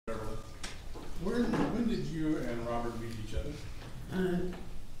When did you and Robert meet each other?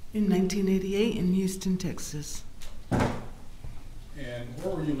 In 1988 in Houston, Texas. And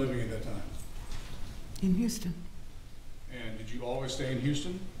where were you living at that time? In Houston. And did you always stay in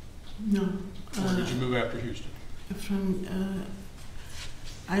Houston? No. Or did you move after Houston?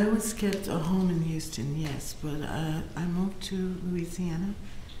 I always kept a home in Houston, yes, but I moved to Louisiana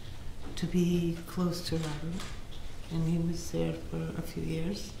to be close to Robert, and he was there for a few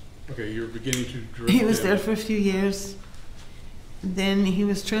years. Okay, you're beginning to drift. He was there for a few years. Then he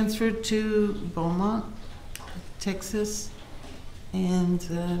was transferred to Beaumont, Texas, and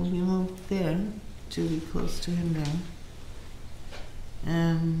we moved there to be close to him there.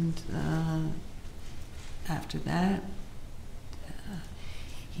 And after that,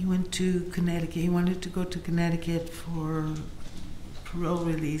 he went to Connecticut. He wanted to go to Connecticut for parole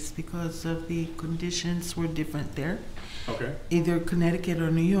release because of the conditions were different there. Okay. Either Connecticut or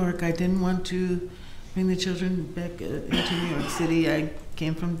New York. I didn't want to bring the children back into New York City. I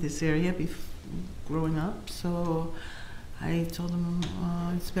came from this area growing up, so I told him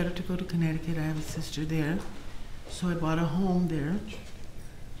it's better to go to Connecticut. I have a sister there. So I bought a home there,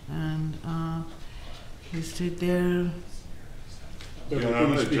 and he stayed there. Yeah, I'm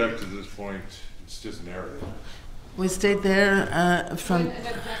going to object to this point. It's just narrative. We stayed there from... When an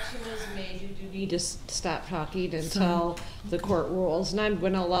objection is made, you do need to stop talking until the court rules. And I'm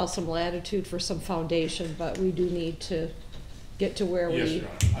going to allow some latitude for some foundation, but we do need to get to where Yes, we... Your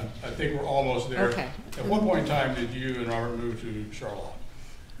Honor. I think we're almost there. Okay. At what point in time did you and Robert move to Charlotte?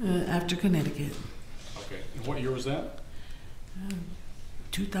 after Connecticut. Okay. And what year was that?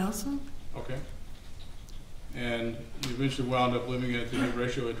 2000? Okay. And you eventually wound up living at the New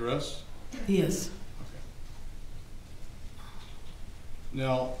Ratio address? Yes.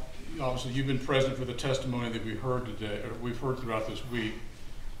 Now, obviously, you've been present for the testimony that we heard today, or we've heard throughout this week.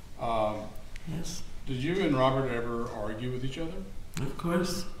 Yes. Did you and Robert ever argue with each other? Of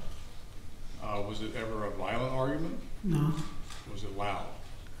course. Was it ever a violent argument? No. Was it loud?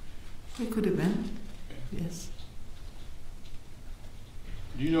 It could have been. Okay. Yes.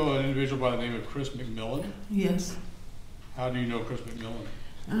 Do you know an individual by the name of Chris McMillan? Yes. How do you know Chris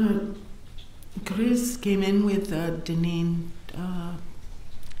McMillan? Chris came in with Deneen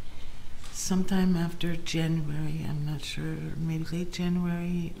sometime after January. I'm not sure. Maybe late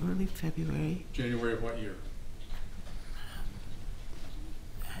January, early February. January of what year?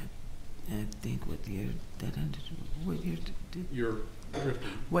 I think what year that ended. What year did? You're drifting.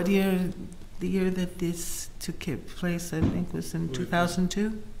 What year? The year that this took place, I think, was in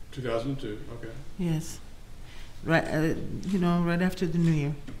 2002. 2002. Okay. Yes. Right. You know, right after the New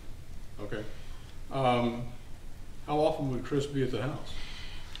Year. Okay. How often would Chris be at the house?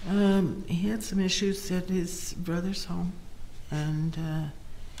 He had some issues at his brother's home, and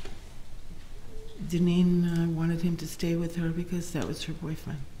Deneen wanted him to stay with her because that was her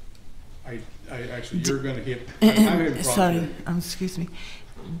boyfriend. I actually, you're going to get. Sorry, excuse me.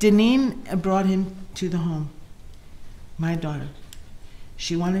 Deneen brought him to the home. My daughter.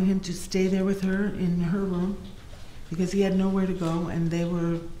 She wanted him to stay there with her in her room because he had nowhere to go, and they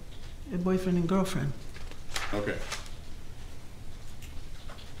were a boyfriend and girlfriend. Okay.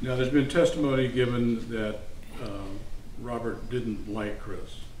 Now, there's been testimony given that Robert didn't like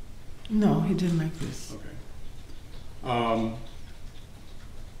Chris. No, he didn't like this. Okay.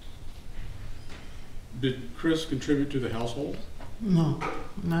 Did Chris contribute to the household? No,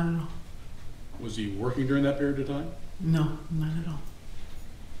 not at all. Was he working during that period of time? No, not at all.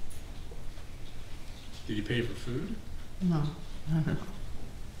 Did he pay for food? No, not at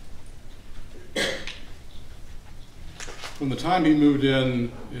all. From the time he moved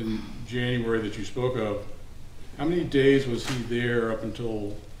in January that you spoke of, how many days was he there up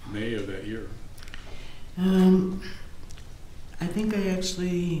until May of that year? I think I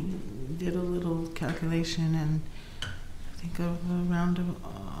actually did a little calculation, and I think of around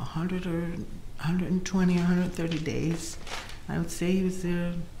 100 or 120 or 130 days. I would say he was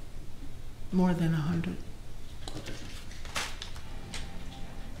there more than 100. Okay.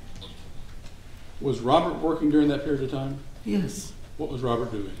 Was Robert working during that period of time? Yes. What was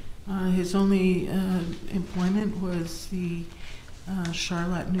Robert doing? His only employment was the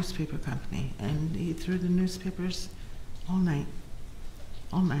Charlotte newspaper company, and he threw the newspapers all night,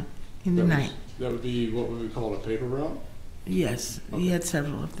 in the night. That would be what we would call a paper route? Yes, okay. He had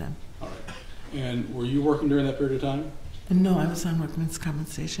several of them. All right. And were you working during that period of time? No, I was on workman's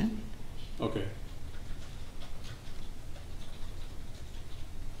compensation. Okay.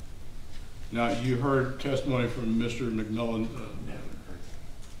 Now, you heard testimony from Mr. McMillan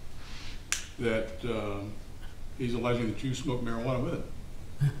that he's alleging that you smoked marijuana with him.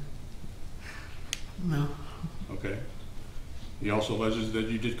 He also alleges that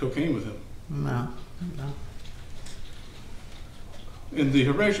you did cocaine with him. No, no. In the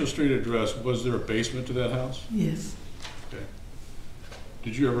Horatio Street address, was there a basement to that house? Yes. Okay.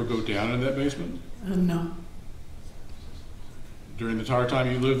 Did you ever go down in that basement? No. During the entire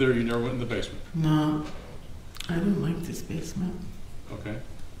time you lived there, you never went in the basement? No. I don't like this basement. Okay.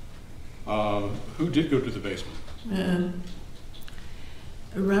 Who did go to the basement?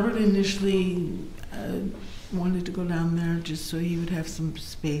 Robert initially wanted to go down there just so he would have some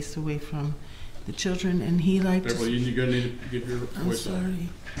space away from the children, and he liked to... Beverly, you're going to need to give your I'm voice up. sorry.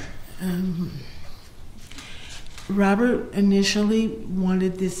 Robert initially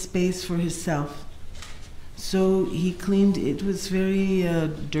wanted this space for himself. So he cleaned, it was very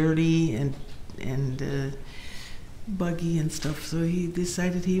dirty and buggy and stuff. So he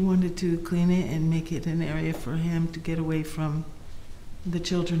decided he wanted to clean it and make it an area for him to get away from the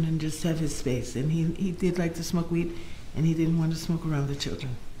children and just have his space. And he did like to smoke weed, and he didn't want to smoke around the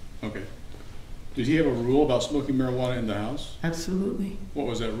children. Okay. Did he have a rule about smoking marijuana in the house? Absolutely. What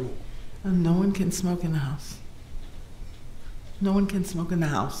was that rule? No one can smoke in the house. No one can smoke in the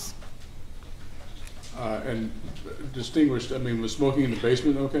house. And distinguished, I mean, was smoking in the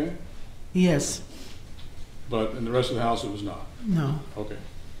basement okay? Yes. But in the rest of the house, it was not? No. Okay.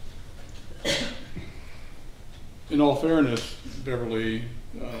 In all fairness, Beverly,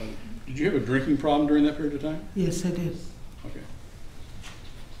 did you have a drinking problem during that period of time? Yes, I did. Okay.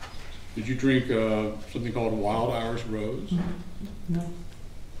 Did you drink something called Wild Irish Rose? No.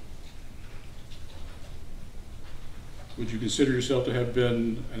 Would you consider yourself to have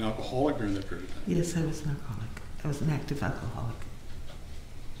been an alcoholic during that period of time? Yes, I was an alcoholic. I was an active alcoholic.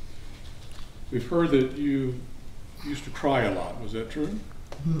 We've heard that you used to cry a lot. Was that true?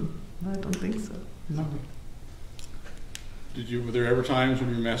 I don't think so. No. Were there ever times when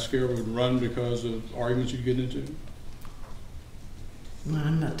your mascara would run because of arguments you'd get into? No,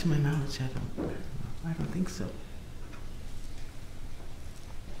 not to my knowledge. I don't think so.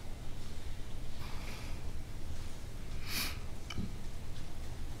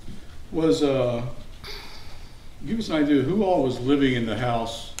 Give us an idea, who all was living in the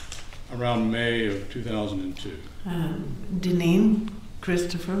house around May of 2002? Deneen,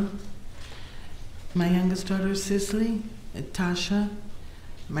 Christopher, my youngest daughter Cicely, Tasha,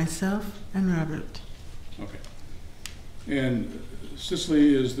 myself, and Robert. Okay. And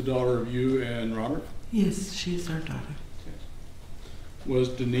Cicely is the daughter of you and Robert? Yes, she's our daughter. Was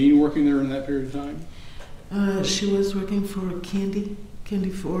Deneen working there in that period of time? She was working for Candy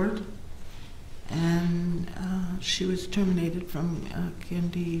Ford, and she was terminated from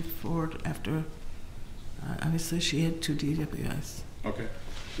Candy Ford after, obviously she had 2 DWIs. Okay.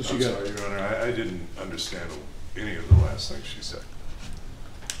 So I'm sorry, Your Honor, I didn't understand any of the last thing she said.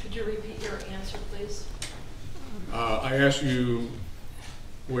 Could you repeat your answer, please? I asked you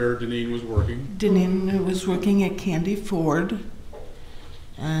where Deneen was working. Deneen was working at Candy Ford,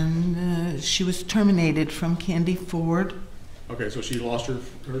 and she was terminated from Candy Ford. Okay, so she lost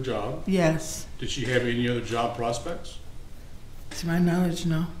her job. Yes. Did she have any other job prospects? To my knowledge,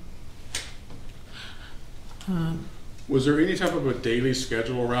 no. Was there any type of a daily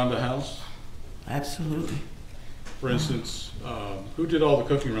schedule around the house? Absolutely. For instance, who did all the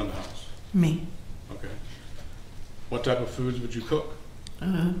cooking around the house? Me. Okay. What type of foods would you cook?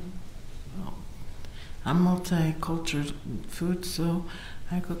 Well, I'm multicultural food, so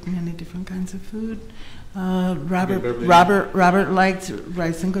I cook many different kinds of food. Robert liked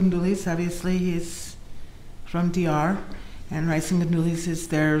rice and gandulis. Obviously, he's from DR, and rice and gandulis is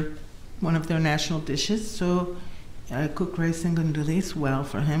one of their national dishes. So I cook rice and gandulis well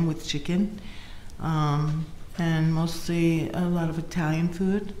for him with chicken, and mostly a lot of Italian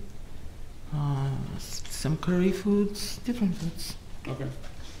food, some curry foods, different foods. Okay.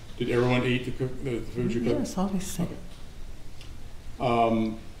 Did everyone eat the food you cooked? Yes, obviously.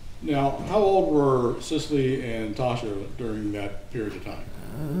 Okay. Now, how old were Cicely and Tasha during that period of time?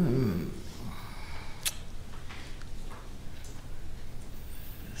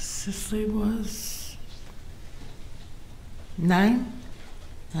 Cicely was 9,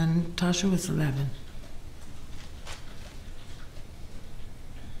 and Tasha was 11.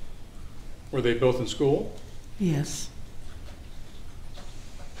 Were they both in school? Yes.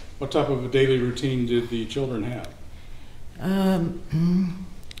 What type of a daily routine did the children have?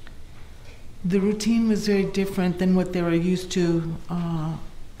 The routine was very different than what they were used to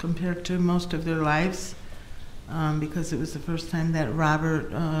compared to most of their lives, because it was the first time that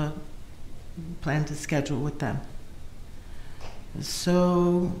Robert planned to schedule with them.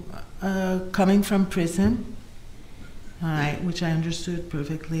 So, coming from prison, which I understood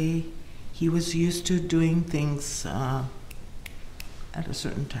perfectly, he was used to doing things at a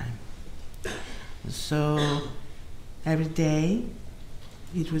certain time. So every day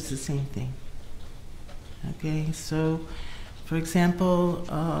it was the same thing. Okay, so for example,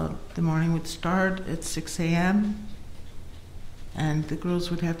 the morning would start at 6 a.m. and the girls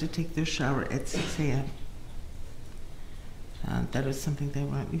would have to take their shower at 6 a.m. That was something they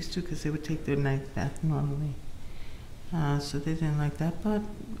weren't used to because they would take their night bath normally. So they didn't like that, but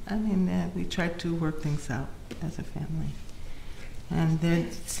I mean, we tried to work things out as a family. And the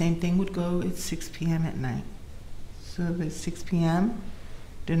same thing would go at 6 p.m. at night. So at 6 p.m.,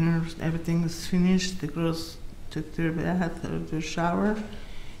 dinner, everything was finished. The girls took their bath or their shower,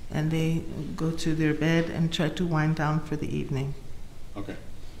 and they go to their bed and try to wind down for the evening. Okay.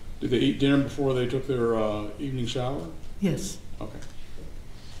 Did they eat dinner before they took their evening shower? Yes. Okay.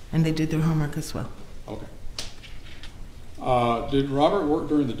 And they did their homework as well. Okay. Did Robert work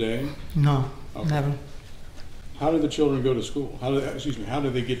during the day? No, Okay. never. How did the children go to school? How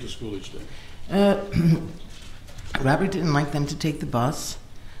did they get to school each day? Robert didn't like them to take the bus,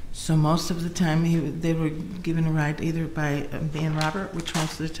 so most of the time they were given a ride either by me and Robert, which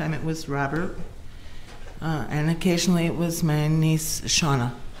most of the time it was Robert, and occasionally it was my niece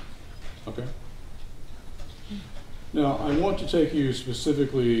Shauna. Okay. Now, I want to take you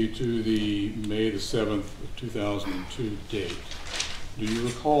specifically to the May the 7th, 2002 date. Do you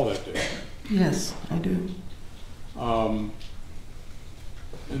recall that date? Yes, I do.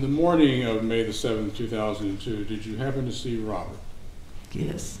 In the morning of May the 7th, 2002, did you happen to see Robert?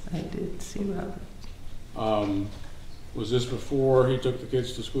 Yes, I did see Robert. Was this before he took the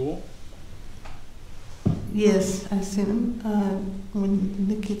kids to school? Yes, I seen him when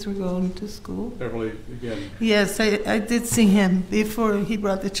the kids were going to school. Beverly, again. Yes, I did see him before he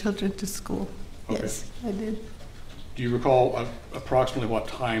brought the children to school. Okay. Yes, I did. Do you recall approximately what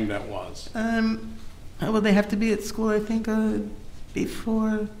time that was? Well, they have to be at school, I think,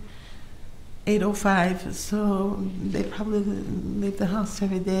 before 8:05. So they probably leave the house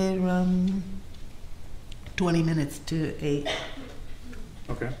every day around 20 minutes to 8.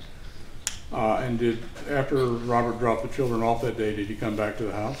 Okay. And after Robert dropped the children off that day, did he come back to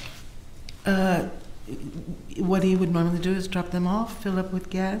the house? What he would normally do is drop them off, fill up with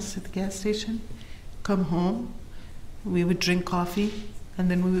gas at the gas station, come home. We would drink coffee, and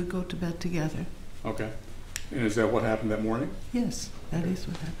then we would go to bed together. Okay. And is that what happened that morning? Yes, that is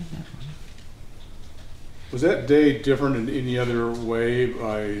what happened that morning. Was that day different in any other way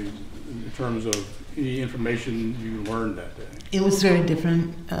in terms of any information you learned that day? It was very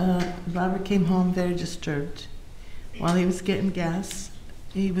different. Robert came home very disturbed. While he was getting gas,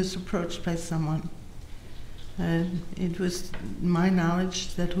 he was approached by someone. It was my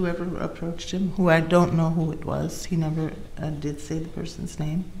knowledge that whoever approached him, who I don't know who it was, he never did say the person's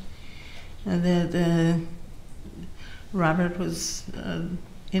name, that Robert was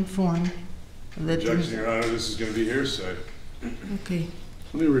informed that... Objection, Your Honor, this is going to be hearsay. Okay.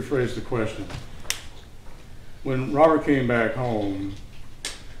 Let me rephrase the question. When Robert came back home,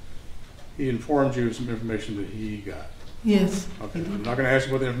 he informed you of some information that he got. Yes. Okay. I'm not going to ask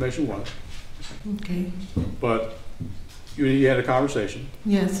you what the information was. Okay. But you had a conversation.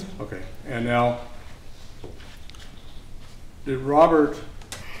 Yes. Okay. And now, did Robert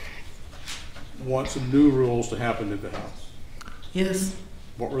want some new rules to happen at the house? Yes.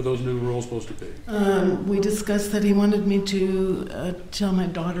 What were those new rules supposed to be? We discussed that he wanted me to tell my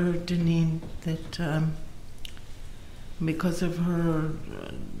daughter, Deneen, that because of her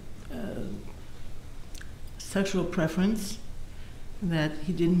sexual preference, that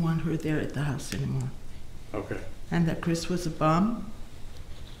he didn't want her there at the house anymore. Okay. And that Chris was a bum,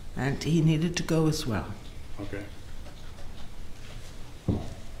 and he needed to go as well. Okay.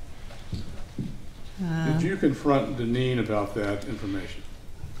 Did you confront Deneen about that information?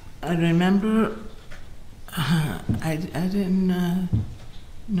 I remember I didn't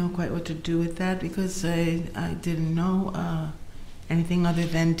know quite what to do with that because I didn't know anything other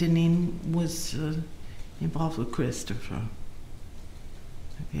than Deneen was involved with Christopher.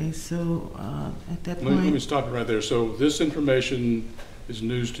 Okay, so at that point... Let me stop you right there. So this information is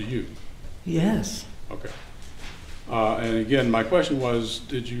news to you? Yes. Okay. And again, my question was,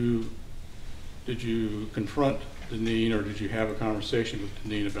 did you confront Deneen, or did you have a conversation with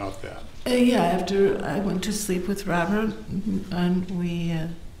Deneen about that? Yeah, after I went to sleep with Robert, and we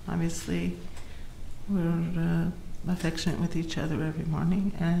obviously were affectionate with each other every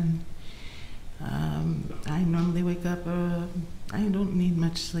morning, and I normally wake up, I don't need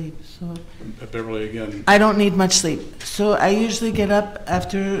much sleep, so... Beverly, again... I don't need much sleep, so I usually get up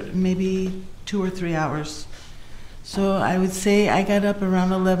after maybe 2 or 3 hours. So I would say I got up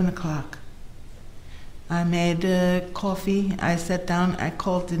around 11 o'clock. I made coffee. I sat down. I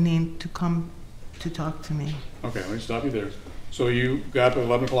called Deneen to come to talk to me. Okay, let me stop you there. So you got up at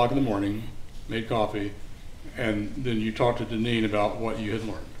 11 o'clock in the morning, made coffee, and then you talked to Deneen about what you had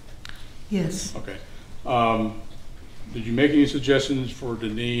learned. Yes. Okay. Did you make any suggestions for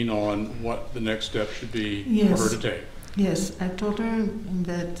Deneen on what the next step should be for her to take? Yes, I told her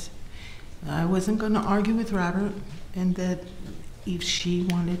that I wasn't going to argue with Robert, and that if she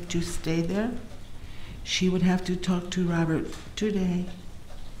wanted to stay there, she would have to talk to Robert today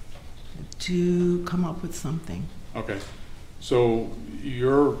to come up with something. Okay. So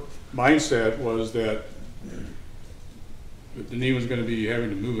your mindset was that Deneen was going to be having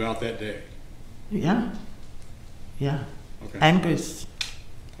to move out that day? Yeah. Yeah. Okay. Angus.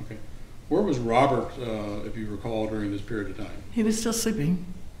 Okay. Where was Robert, if you recall, during this period of time? He was still sleeping.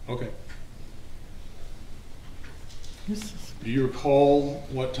 Okay. Yes. Do you recall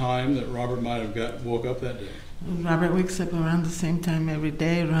what time that Robert might have woke up that day? Robert wakes up around the same time every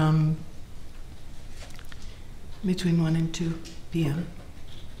day, around between 1 and 2 p.m.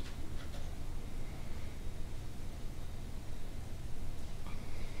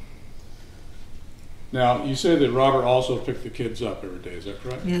 Now, you said that Robert also picked the kids up every day, is that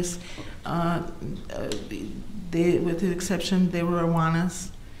correct? Yes. Okay. They, with the exception, they were Awanas.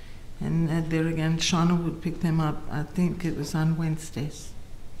 And there again, Shauna would pick them up. I think it was on Wednesdays.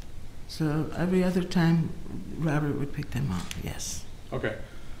 So every other time, Robert would pick them up, yes. Okay.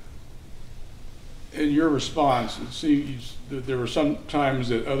 In your response, it seems that there were some times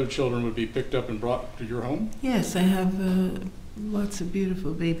that other children would be picked up and brought to your home? Yes, I have lots of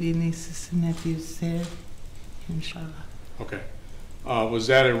beautiful baby nieces and nephews there, inshallah. Okay. Was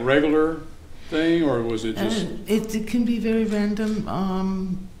that a regular thing, or was it just... It can be very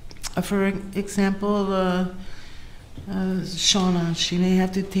random. For example, Shauna, she may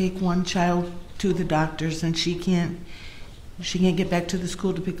have to take one child to the doctors, and she can't get back to the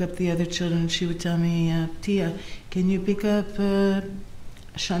school to pick up the other children. She would tell me, Tia, can you pick up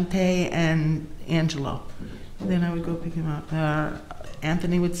Shantae and Angelo? Then I would go pick him up.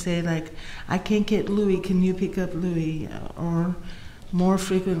 Anthony would say, like, I can't get Louis, can you pick up Louis? Or more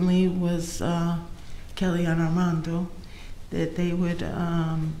frequently was Kelly and Armando, that they would,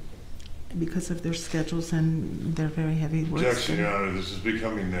 because of their schedules and their very heavy work. Objection, Your Honor, this is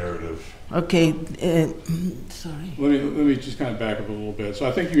becoming narrative. Okay, sorry. Let me just kind of back up a little bit. So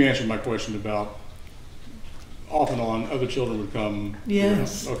I think you answered my question about off and on, other children would come.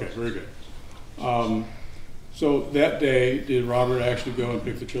 Yes. Okay, very good. So that day, did Robert actually go and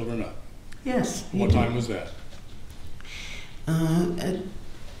pick the children up? Yes. What time was that?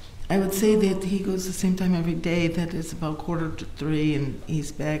 I would say that he goes the same time every day. That is about 2:45, and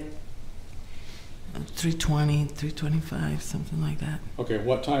he's back 3:20, 3:25, something like that. Okay,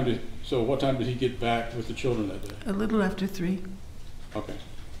 what time did he get back with the children that day? A little after 3. Okay.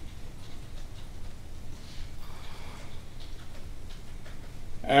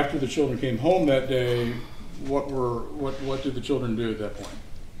 After the children came home that day, what did the children do at that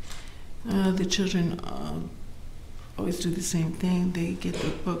point? The children always do the same thing. They get the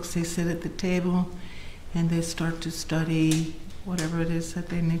books, they sit at the table, and they start to study whatever it is that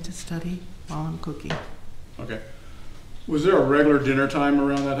they need to study while I'm cooking. Okay. Was there a regular dinner time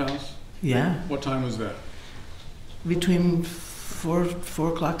around that house? Yeah. What time was that? Between 4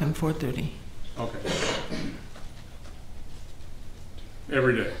 o'clock and 4:30. Okay.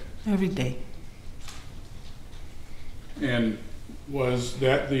 Every day? Every day. And was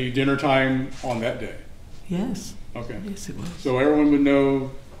that the dinner time on that day? Yes. Okay. Yes, it was. So everyone would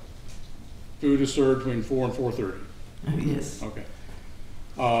know food is served between 4 and 4:30? Yes. Okay.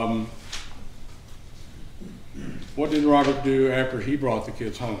 What did Robert do after he brought the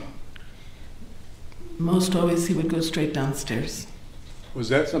kids home? Most always he would go straight downstairs. Was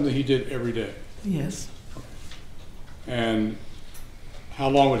that something he did every day? Yes. And how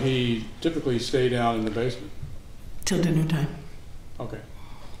long would he typically stay down in the basement? Till dinner time. Okay.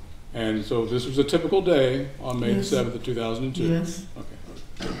 And so this was a typical day on May Yes. the 7th of 2002? Yes. Okay.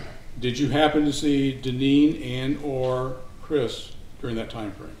 Did you happen to see Deneen and or Chris during that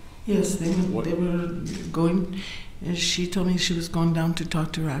time frame? Yes, they were going, she told me she was going down to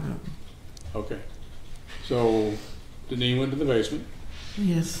talk to Robert. Okay. So Deneen went to the basement?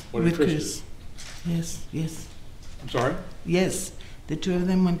 Yes, What did with Chris do? Yes, yes. I'm sorry? Yes, the two of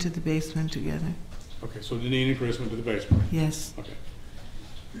them went to the basement together. Okay, so Deneen and Chris went to the basement? Yes. Okay.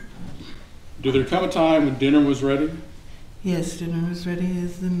 Did there come a time when dinner was ready? Yes, dinner was ready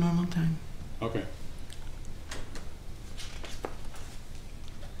as the normal time. Okay.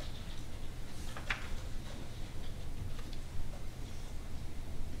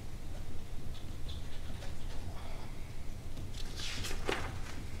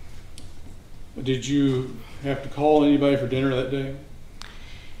 Did you have to call anybody for dinner that day?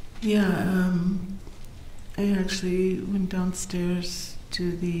 Yeah, I actually went downstairs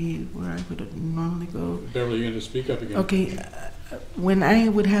to where I would normally go. Beverly, you going to speak up again? Okay, when I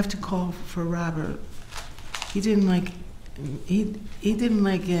would have to call for Robert, he didn't like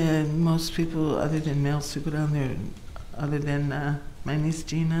most people other than males to go down there, other than my niece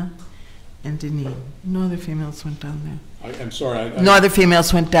Gina and Denise. No other females went down there. I'm sorry. No other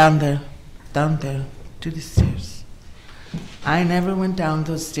females went down there to the stairs. I never went down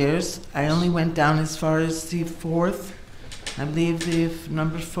those stairs. I only went down as far as the fourth, I believe the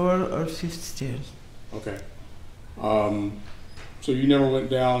number 4 or 5th stairs. Okay. So you never went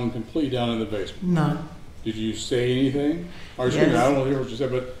down, completely down in the basement? No. Did you say anything? Or excuse me, I don't know what you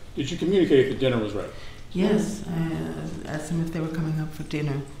said, but did you communicate that dinner was ready? Yes, I asked them if they were coming up for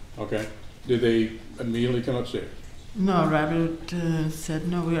dinner. Okay. Did they immediately come upstairs? No, Robert said,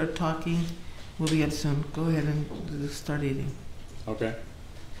 no, we are talking. We'll be up soon. Go ahead and start eating. Okay.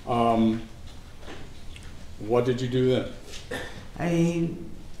 What did you do then? I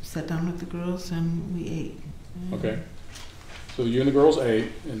sat down with the girls and we ate. Okay. So you and the girls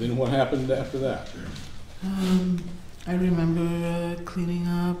ate, and then what happened after that? I remember cleaning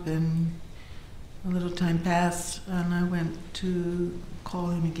up, and a little time passed, and I went to call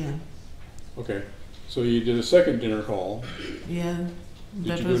him again. Okay. So you did a second dinner call. Yeah.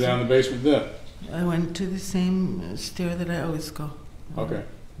 Did you go down the basement then? I went to the same stair that I always go. Okay.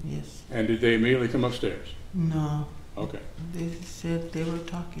 Yes. And did they immediately come upstairs? No. Okay. They said they were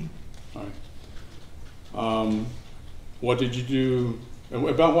talking. All right. What did you do?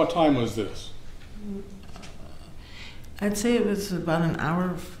 About what time was this? I'd say it was about an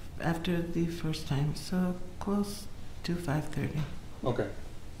hour after the first time, so close to 5:30. Okay.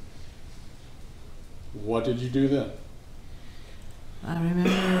 What did you do then? I remember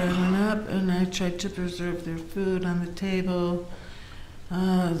I went up and I tried to preserve their food on the table,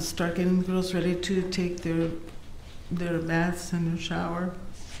 start getting the girls ready to take their baths and their shower.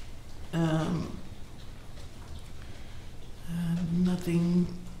 Nothing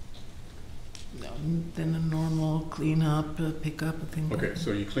than a normal clean up, pick up, thing. Okay,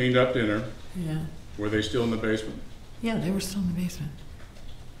 so you cleaned up dinner. Yeah. Were they still in the basement? Yeah, they were still in the basement.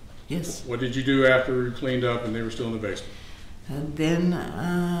 Yes. What did you do after you cleaned up and they were still in the basement? And then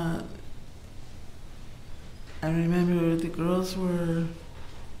I remember the girls were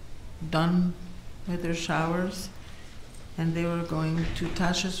done with their showers and they were going to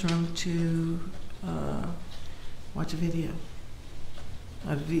Tasha's room to watch a video.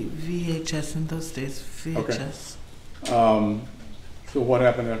 A VHS in those days, VHS. Okay. So what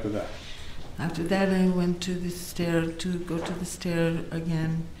happened after that? After that, I went to the stair, to go to the stair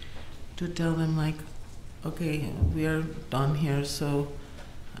again to tell them, like, okay, we are done here, so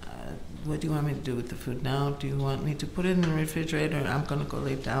what do you want me to do with the food now? Do you want me to put it in the refrigerator? I'm going to go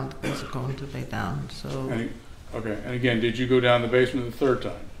lay down. The girls are going to lay down. So. Okay, and again, did you go down the basement the third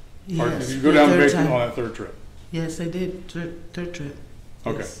time? Yes. Or did you go down the basement time. on that third trip? Yes, I did. Third trip.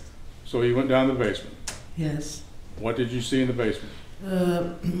 Okay. Yes. So you went down the basement. Yes. What did you see in the basement?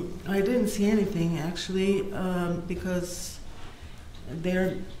 I didn't see anything, actually, because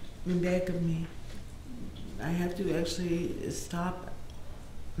they're in back of me. I have to actually stop.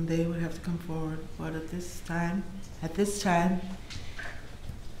 They would have to come forward. But at this time,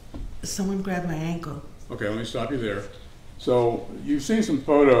 someone grabbed my ankle. Okay, let me stop you there. So you've seen some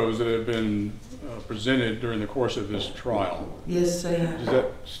photos that have been presented during the course of this trial. Yes, I have. Does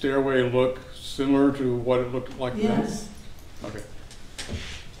that stairway look similar to what it looked like then? Yes. Okay.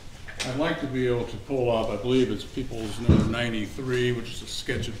 I'd like to be able to pull up, I believe it's People's number 93, which is a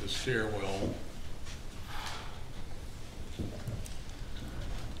sketch of the stairwell.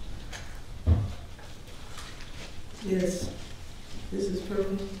 Yes. This is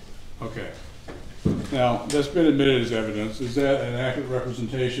perfect. Okay. Now, that's been admitted as evidence. Is that an accurate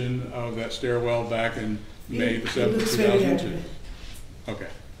representation of that stairwell back in May the 7th, 2002? Okay.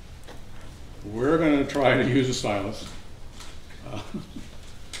 We're going to try to use a stylus.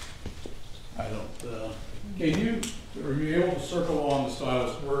 I don't, are you able to circle on the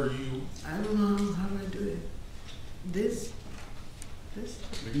stylus where you? I don't know how I do it. This?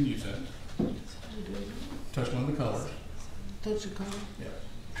 We can use that. Touch one of the colors. Touch the color? Yeah.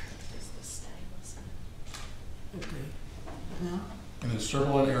 Okay. Now? And then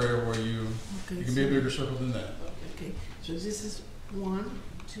circle an area where you Okay, can be a bigger circle than that. Okay, so this is 1,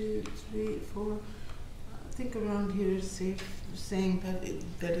 2, 3, 4. I think around here is safe, saying that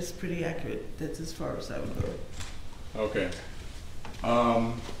that is pretty accurate. That's as far as I would go. Okay.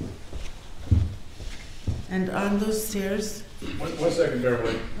 And on those stairs, One second,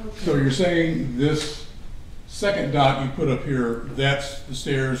 Beverly. So you're saying this second dot you put up here, that's the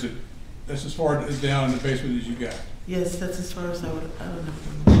stairs, that's as far down in the basement as you got? yes, that's as far as I would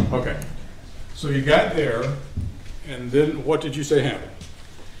have. Okay. So you got there, and then what did you say happened?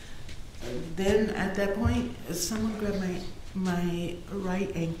 Then at that point, someone grabbed my right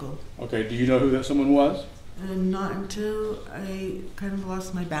ankle. Okay, do you know who that someone was? Not until I kind of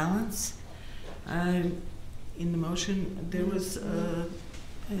lost my balance. In the motion, there was a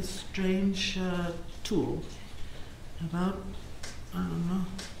strange tool, about, I don't know,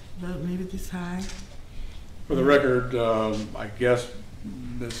 about maybe this high. For the record, I guess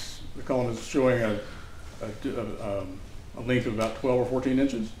Ms. McCallum is showing a length of about 12 or 14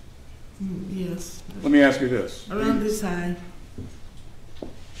 inches. Yes. Let me ask you this. Around this high.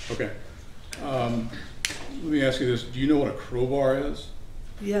 Okay. Let me ask you this. Do you know what a crowbar is?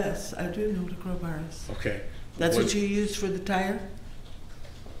 Yes, I do know what a crowbar is. Okay. That's what you used for the tire?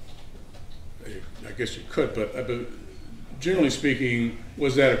 I guess you could, but generally speaking,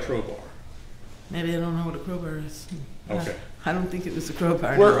 was that a crowbar? Maybe I don't know what a crowbar is. Okay. I don't think it was a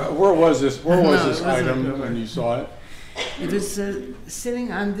crowbar. Where was this? Where was No, this it wasn't a item crowbar. when you saw it? It was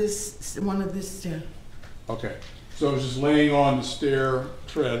sitting on this, one of this stair. Okay. So it was just laying on the stair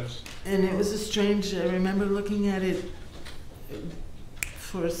treads. And it was a strange, I remember looking at it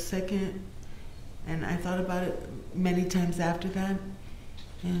for a second, and I thought about it many times after that.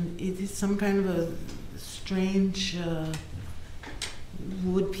 And it is some kind of a strange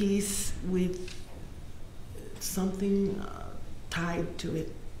wood piece with something tied to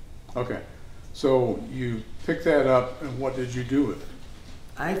it. Okay. So you picked that up, and what did you do with it?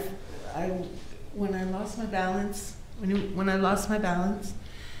 When I lost my balance, when I lost my balance,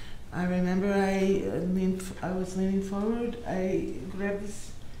 I remember I was leaning forward. I grabbed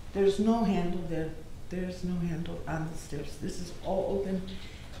this. There's no handle there. There's no handle on the stairs. This is all open.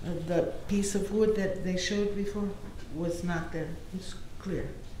 The piece of wood that they showed before was not there. It's clear.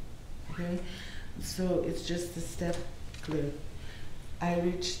 Okay, so it's just the step clear. I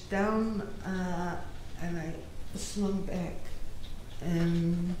reached down and I swung back,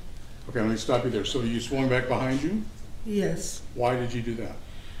 and Okay, let me stop you there. So you swung back behind you? yes, Why did you do that?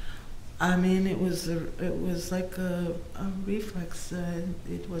 I mean it was like a reflex.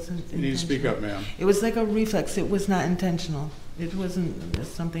 It wasn't. You need to speak up, ma'am. It was like a reflex. It was not intentional. It wasn't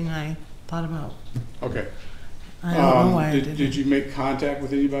something I thought about. Okay. I don't know why I did it. Did you make contact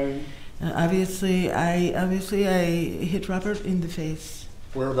with anybody? Obviously, I hit Robert in the face,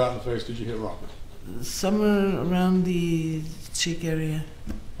 Where about in the face did you hit Robert? somewhere around the cheek area.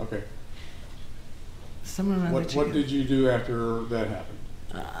 Okay. Somewhere around the What cheek. did you do after that happened?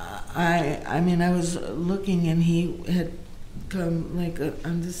 I mean, I was looking, and he had come like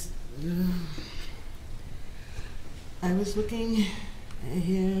on this. I was looking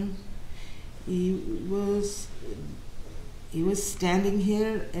here. He was standing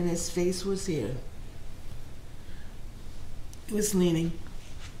here, and his face was here. He was leaning.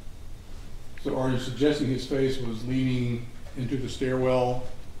 So are you suggesting his face was leaning into the stairwell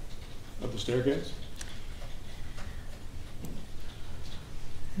of the staircase?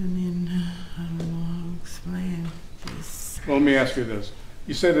 I mean, I don't know how to explain this. Well, let me ask you this.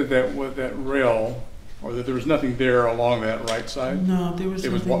 You said that rail, or that there was nothing there along that right side? No, there was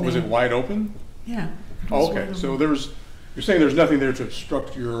nothing Was there. it wide open? Yeah. it Oh, was okay, wide so open. you're saying there's nothing there to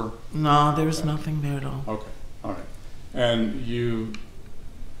obstruct your, No, there was nothing there at all. okay, all right. And you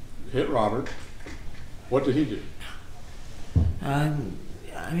hit Robert. What did he do? I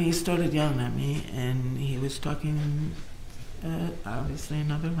mean, he started yelling at me, and he was talking, obviously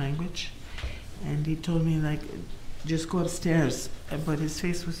another language, and he told me like, just go upstairs. But his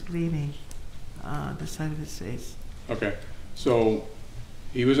face was bleeding, the side of his face. Okay, so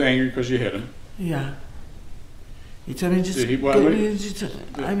he was angry because you hit him. Yeah. He told me just. Did he- well, go- wait.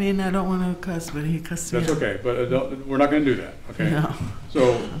 I mean, I don't want to cuss, but he cussed me That's out. okay, but we're not going to do that, okay? No.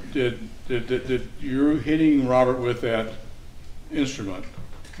 So did you hitting Robert with that instrument,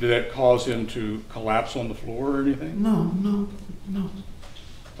 did that cause him to collapse on the floor or anything? No.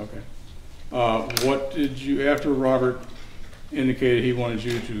 Okay. What did you, after Robert indicated he wanted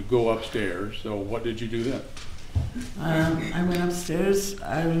you to go upstairs, so what did you do then? I went upstairs.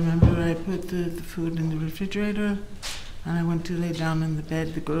 I remember I put the food in the refrigerator, and I went to lay down in the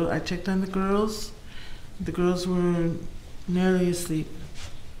bed. I checked on the girls. The girls were nearly asleep.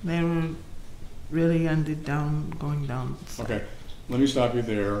 They were really going down. Okay, let me stop you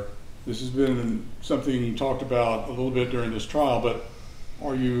there. This has been something talked about a little bit during this trial, but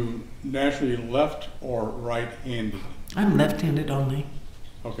are you naturally left or right-handed? I'm left-handed only.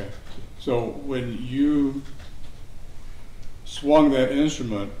 Okay. So when you swung that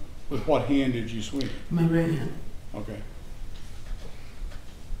instrument, with what hand did you swing it? My right hand. Okay.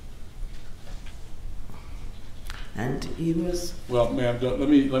 And he was. Well, ma'am, let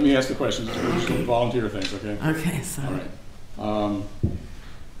me ask the questions. We're just Okay. volunteer things, okay? Okay, All sorry. right.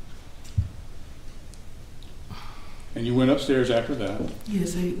 And you went upstairs after that.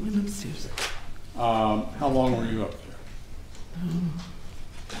 Yes, I went upstairs. How long were you up there?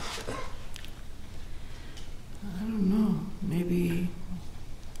 I don't know, maybe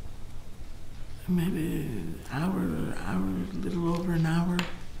hour, a little over an hour.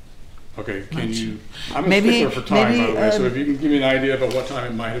 Okay, can Much. you, I'm a Maybe- stickler for time, by maybe, the way, so if you can give me an idea about what time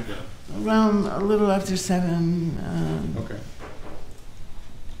it might have been. Around a little after 7. Okay.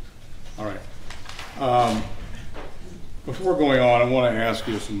 All right. Before going on, I want to ask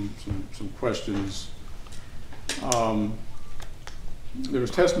you some questions. There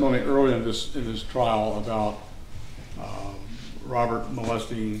was testimony earlier in this trial about Robert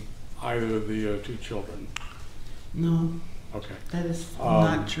molesting either of the two children. No, Okay. that is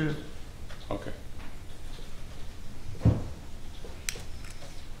not true. Okay.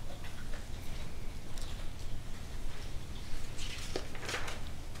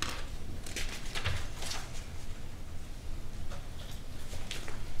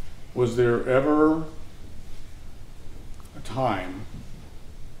 Was there ever a time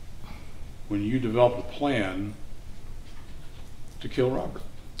when you developed a plan to kill Robert?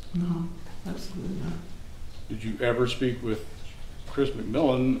 No, absolutely not. Did you ever speak with Chris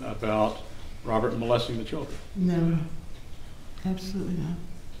McMillan about Robert molesting the children? Never. Absolutely not.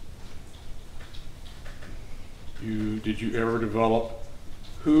 Did you ever develop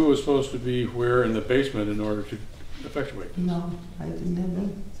who was supposed to be where in the basement in order to effectuate this? No, I did never.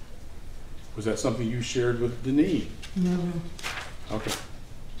 Was that something you shared with Denise? Never. Okay.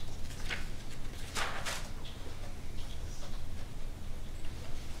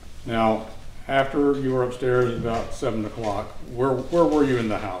 Now, after you were upstairs at about 7 o'clock, where were you in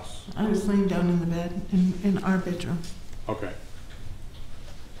the house? I was laying down in the bed in our bedroom. Okay.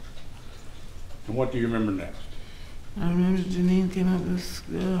 And what do you remember next? I remember Janine came up with.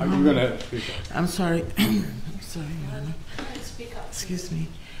 Are you going to speak up? I'm sorry. I'm sorry, Your Honor. Excuse me.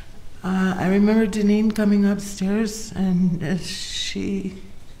 I remember Janine coming upstairs and she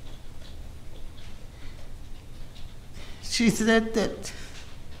said that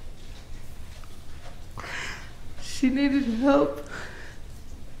she needed help,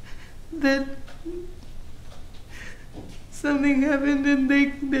 that something happened and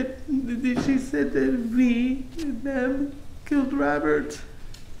that she said that we, them, killed Robert.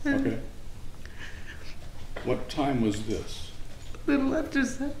 And Okay. What time was this? a little after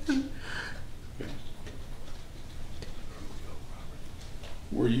 7. Okay.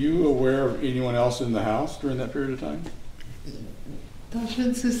 Were you aware of anyone else in the house during that period of time? Tasha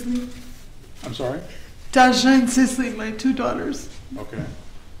and Cicely. I'm sorry? Tasha and Cicely, my 2 daughters. Okay.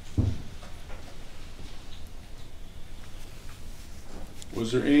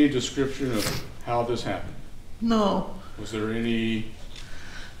 Was there any description of how this happened? No, Was there any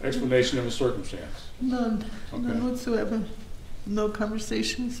explanation of a circumstance? none. Okay. None whatsoever. No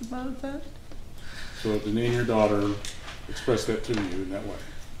conversations about that. So Denise, your daughter, expressed that to you in that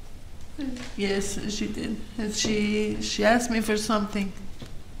way? Yes, she did. And she asked me for something.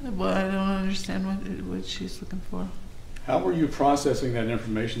 But I don't understand what she's looking for. How were you processing that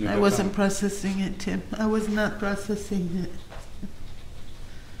information at I that wasn't time? processing it, Tim. I was not processing it.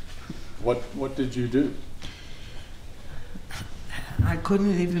 What did you do? I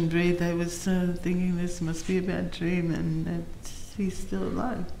couldn't even breathe. I was thinking this must be a bad dream and that he's still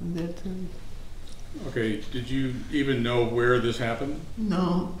alive. That Okay, did you even know where this happened?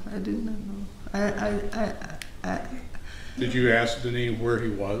 no, I did not know. I Did you ask Denise where he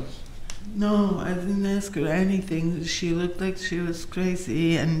was? no, I didn't ask her anything. She looked like she was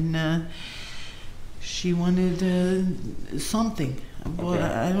crazy and she wanted something. But Okay.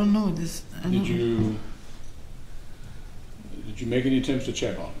 I don't know this. I don't know. Did you make any attempts to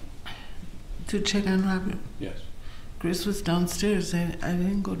check on him? To check on Robert. Yes. Chris was downstairs. I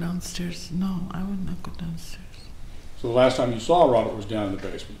didn't go downstairs. No, I would not go downstairs. So the last time you saw Robert was down in the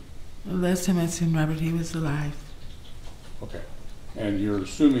basement? The last time I seen Robert, he was alive. Okay. And you're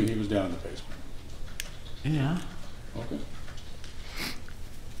assuming he was down in the basement? Yeah. Okay.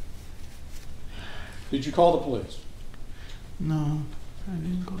 Did you call the police? No, I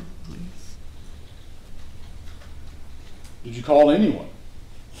didn't go to the police. Did you call anyone?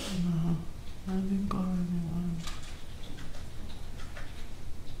 No, I didn't call anyone.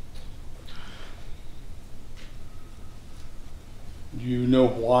 Do you know know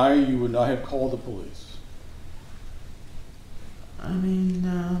why you would not have called the police? I mean,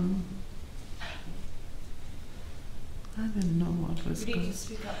 I didn't know what was You need going to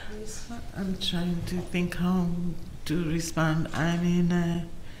speak up, please. I'm trying to think how to respond. I mean,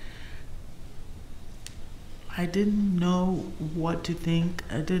 I didn't know what to think.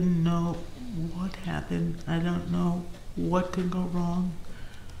 I didn't know what happened. I don't know what could go wrong.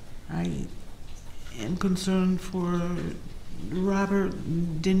 I am concerned for Robert,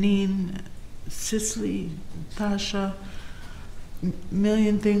 Deneen, Cicely, Tasha.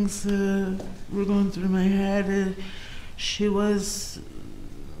 Million things were going through my head. She was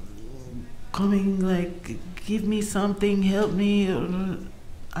coming like, give me something, help me, or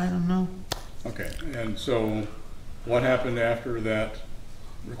I don't know. Okay, and so what happened after that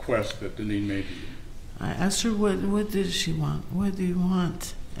request that Deneen made to you? I asked her, what did she want? What do you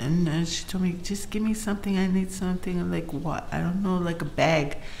want? And she told me, just give me something, I need something. I'm like, what? I don't know, like a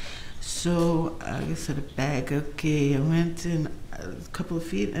bag. So I said, a bag, okay. I went in a couple of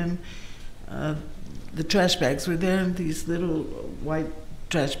feet and the trash bags were there, and these little white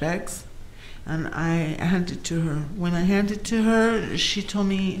trash bags. And I handed it to her. When I handed it to her, she told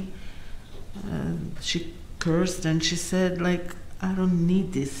me, she cursed and she said, like, I don't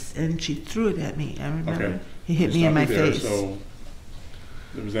need this. And she threw it at me. I remember. Okay. It hit me in my face. So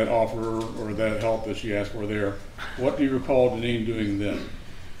there was that offer or that help that she asked for there. What do you recall Deneen doing then?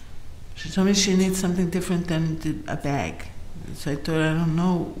 She told me she needs something different than a bag. So I thought, I don't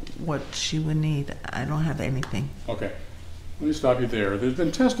know what she would need. I don't have anything. Okay. Let me stop you there. There's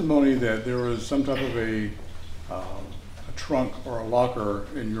been testimony that there was some type of a trunk or a locker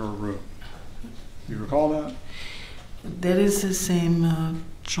in your room. Do you recall that? That is the same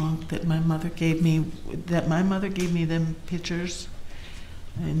trunk that my mother gave me. That my mother gave me them pictures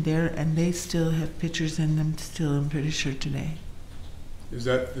in there, and they still have pictures in them still, I'm pretty sure, today. Is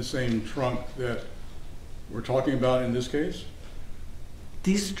that the same trunk that we're talking about in this case?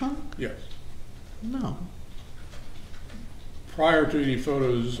 This trunk? Yes. No. Prior to any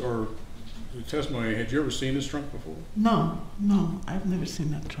photos or the testimony, had you ever seen this trunk before? No, I've never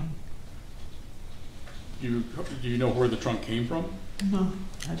seen that trunk. Do you know where the trunk came from? No,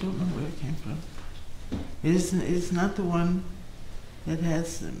 I don't know where it came from. It's not the one that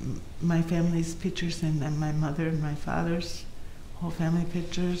has my family's pictures in, and my mother and my father's whole family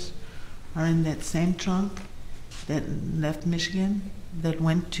pictures are in that same trunk that left Michigan, that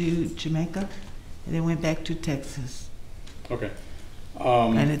went to Jamaica, and then went back to Texas. Okay.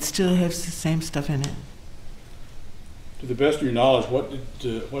 And it still has the same stuff in it. To the best of your knowledge, what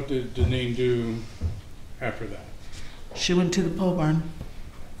did Deneen do after that? She went to the pole barn.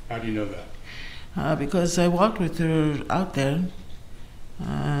 How do you know that? Because I walked with her out there,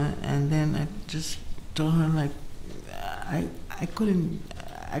 and then I just told her, like, I couldn't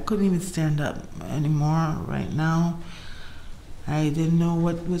even stand up anymore right now. I didn't know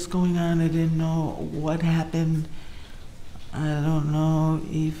what was going on. I didn't know what happened. I don't know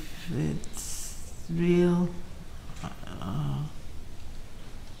if it's real.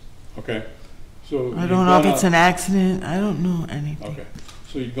 Okay. So I don't know if it's an accident. I don't know anything. Okay.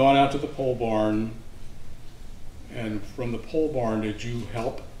 So you'd gone out to the pole barn, and from the pole barn, did you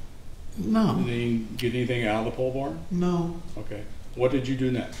help No. Deneen get anything out of the pole barn? No. Okay. What did you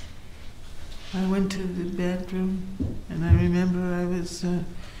do next? I went to the bedroom, and I remember I was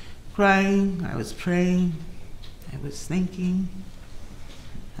crying, I was praying, I was thinking,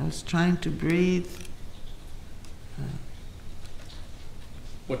 I was trying to breathe.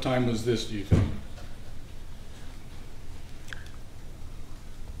 What time was this, do you think?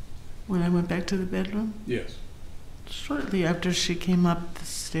 When I went back to the bedroom, Yes. shortly after she came up the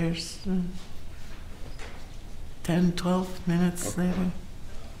stairs, 10, 12 minutes later,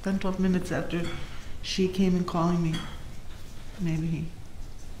 10, 12 minutes after she came and calling me, maybe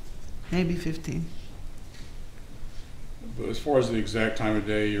 15. But as far as the exact time of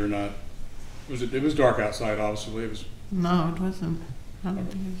day, you're not, it was dark outside, obviously. It was. No, it wasn't. I don't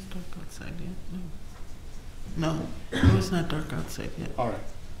think it was dark outside yet. No, it was not dark outside yet. All right.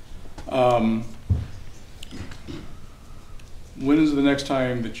 When is the next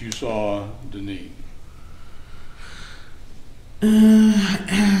time that you saw Deneen?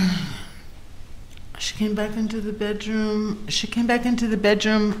 She came back into the bedroom.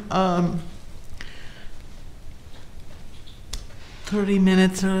 30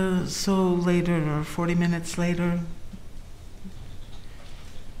 minutes or so later, or 40 minutes later.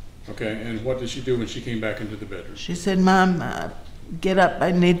 Okay, and what did she do when she came back into the bedroom? She said, "Mom, get up.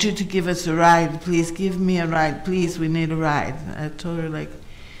 I need you to give us a ride. Please give me a ride. Please, we need a ride." I told her, like,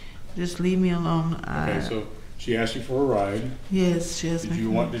 just leave me alone. Okay, so She asked you for a ride. Yes, she asked me. Did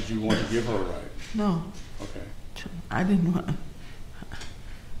you want to give her a ride? No, Okay. I didn't want.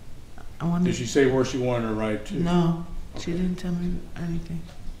 I wanted. Did she say where she wanted a ride to? No, she Okay. didn't tell me anything.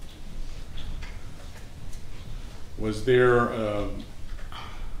 Was there a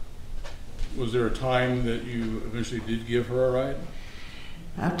time that you eventually did give her a ride?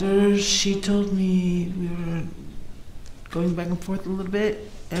 After she told me, we were going back and forth a little bit,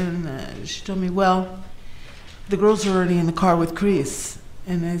 and she told me, well, the girls are already in the car with Chris.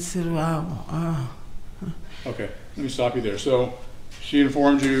 And I said, wow. Okay, let me stop you there. So she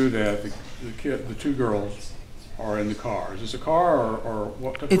informed you that the two girls are in the car. Is this a car or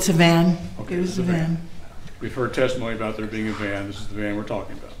what? Type It's a of- van. Okay, It was it's a van. We've heard testimony about there being a van. This is the van we're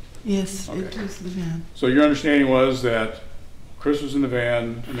talking about. Yes, it Okay. was the van. So your understanding was that Chris was in the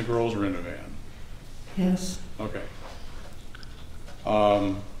van and the girls were in the van. Yes. Okay.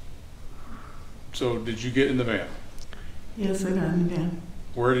 So did you get in the van? Yes, I got in the van.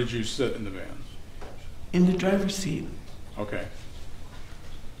 Where did you sit in the van? In the driver's seat. Okay.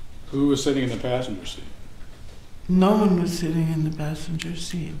 Who was sitting in the passenger seat? No one was sitting in the passenger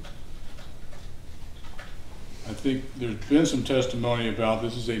seat. I think there's been some testimony about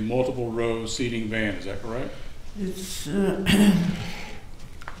this is a multiple row seating van. Is that correct? It's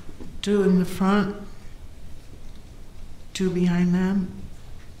two in the front, two behind them,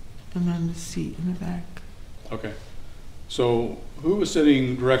 and then the seat in the back. Okay. So who was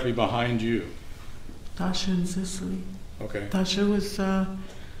sitting directly behind you? Tasha and Cicely. Okay. Tasha was, I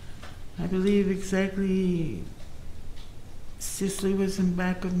believe exactly, Cicely was in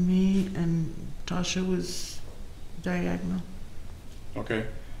back of me and Tasha was diagonal. Okay.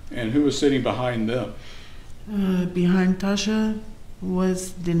 And who was sitting behind them? Behind Tasha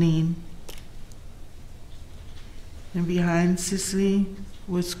was Deneen. And behind Cicely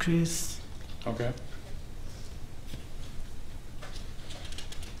was Chris. Okay.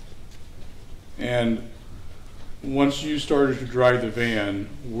 And once you started to drive the van,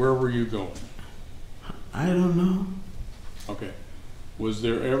 where were you going? I don't know. Okay. Was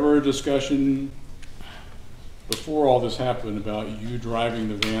there ever a discussion before all this happened about you driving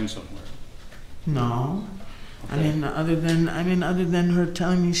the van somewhere? No. Okay. Other than her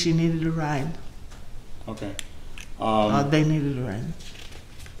telling me she needed a ride. Okay. They needed a ride.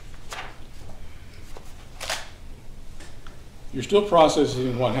 You're still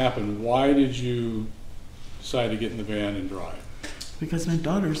processing what happened. Why did you decide to get in the van and drive? Because my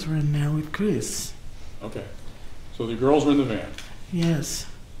daughters were in there with Chris. Okay. So the girls were in the van. Yes.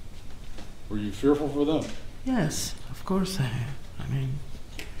 Were you fearful for them? Yes, of course I have.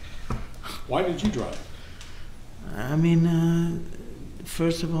 Why did you drive?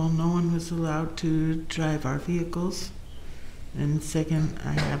 First of all, no one was allowed to drive our vehicles. And second,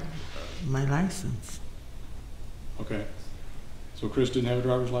 I have my license. Okay. So Chris didn't have a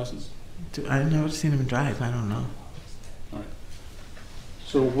driver's license? I've never seen him drive, I don't know. All right.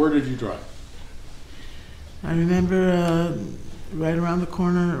 So where did you drive? I remember right around the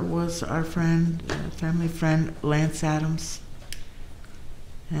corner was our friend, family friend, Lance Adams.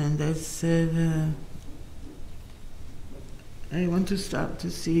 And I said, I want to stop to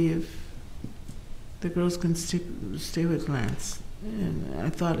see if the girls can stay with Lance. And I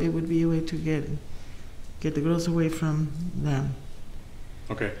thought it would be a way to get the girls away from them.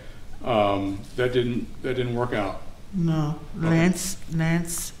 Okay. That didn't work out. No, Okay.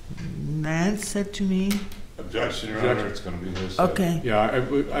 Lance said to me, Objection, Your Honor, it's gonna be this. okay. Yeah,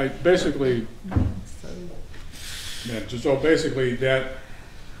 I basically, yeah, so basically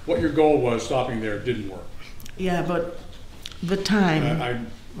what your goal was stopping there didn't work. Yeah, but the time,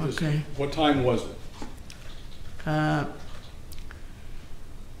 okay. What time was it?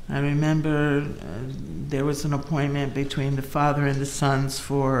 I remember there was an appointment between the father and the sons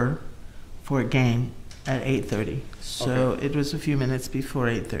for a game at 8:30. So Okay. it was a few minutes before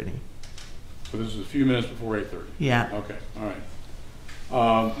 8:30. So this is a few minutes before 8:30. Yeah. Okay, all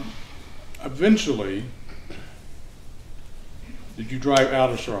right. Eventually, did you drive out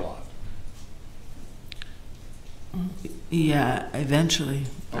of Charlotte? Yeah, eventually.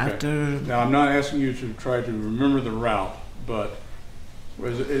 Okay. After, Now, I'm not asking you to try to remember the route, but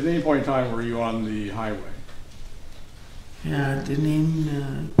at any point in time were you on the highway? yeah,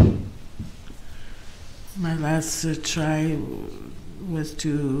 Deneen, my last try was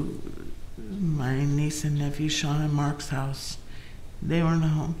to my niece and nephew, Sean and Mark's house. They weren't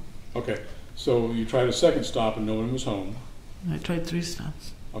home. Okay, so you tried a second stop and no one was home. I tried 3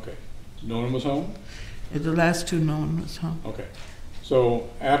 stops. Okay, no one was home? At the last 2, no one was home. Okay, so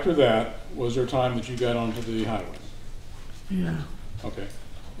after that, was there time that you got onto the highway? Yeah. Okay,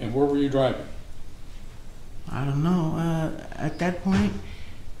 and where were you driving? I don't know. At that point,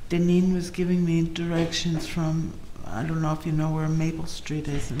 Deneen was giving me directions from, I don't know if you know where Maple Street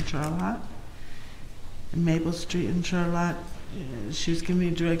is in Charlotte. Maple Street in Charlotte, she was giving me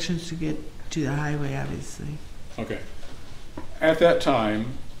directions to get to the highway, obviously. Okay. At that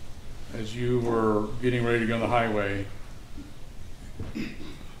time, as you were getting ready to go on the highway,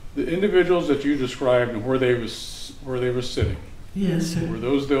 the individuals that you described and where they were sitting, Yes, sir. were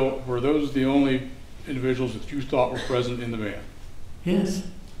those the only individuals that you thought were present in the van? Yes.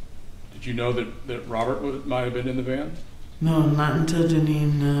 Did you know that Robert might have been in the van? No, not until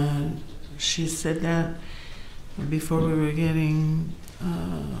Deneen, she said that before we were getting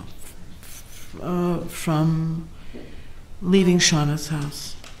from leaving Shauna's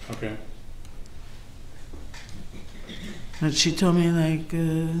house. Okay. But she told me, like,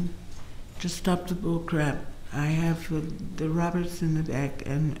 just stop the bull crap. I have the Roberts in the back,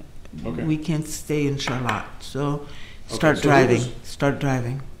 and Okay. we can't stay in Charlotte. So Okay, start so driving. it was- Start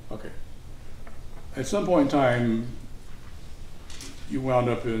driving. Okay. At some point in time, you wound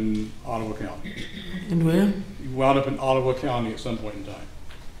up in Ottawa County. And where? You wound up in Ottawa County at some point in time.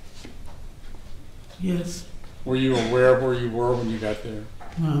 Yes. Were you aware of where you were when you got there?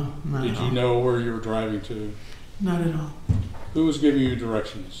 No, not Did at you all. know where you were driving to? Not at all. Who was giving you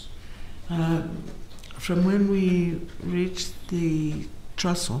directions? From when we reached the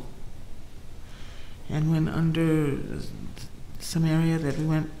trestle and went under some area that we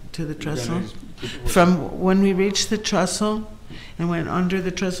went to the trestle. From when we reached the trestle and went under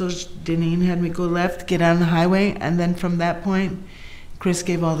the trestle, Deneen had me go left, get on the highway, and then from that point, Chris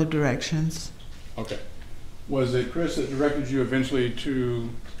gave all the directions. Okay. Was it Chris that directed you eventually to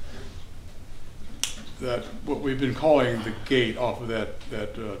that, what we've been calling the gate off of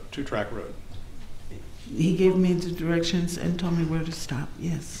that two-track road? He gave me the directions and told me where to stop,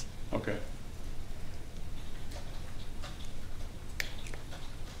 yes. Okay.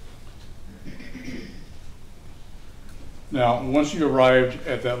 Now, once you arrived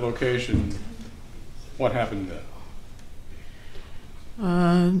at that location, what happened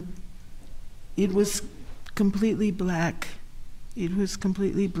then? It was completely black. It was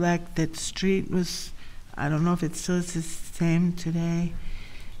completely black. That street was, I don't know if it still is the same today,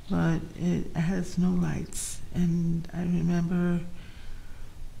 but it has no lights. And I remember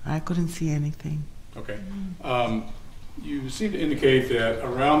I couldn't see anything. Okay. You seem to indicate that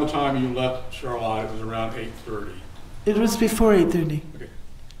around the time you left Charlotte, it was around 8:30. It was before 8:30. Okay.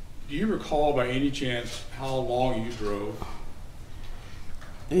 Do you recall by any chance how long you drove?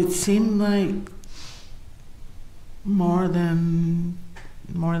 It seemed like more than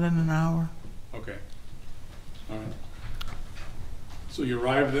an hour. Okay. All right. So you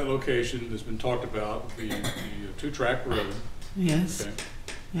arrived at that location that's been talked about, the two-track road. Yes. Okay.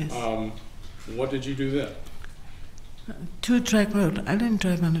 Yes. What did you do then? Two-track road. I didn't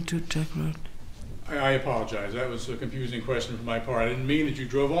drive on a two-track road. I apologize. That was a confusing question from my part. I didn't mean that you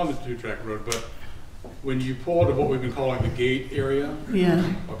drove on the two-track road, but when you pulled to what we've been calling the gate area? Yeah.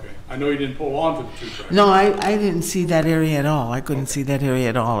 Okay. I know you didn't pull onto the two-track. No, I didn't see that area at all. I couldn't see that area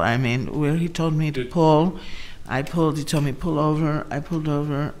at all. I mean, where he told me to pull, I pulled. He told me pull over. I pulled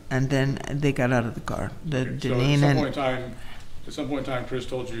over, and then they got out of the car. Okay. So at some point in time, Chris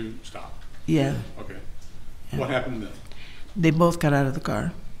told you stop. Yeah. Okay. Yeah. What happened then? They both got out of the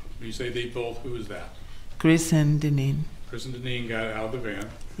car. When you say they both, who is that? Chris and Deneen. Chris and Deneen got out of the van.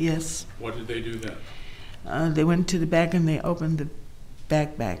 Yes. What did they do then? They went to the back and they opened the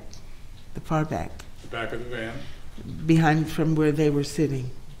back, the far back, The back of the van? behind from where they were sitting.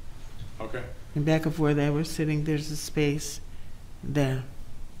 Okay. In back of where they were sitting, there's a space there,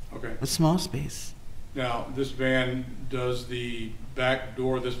 Okay. a small space. Now, this van, does the back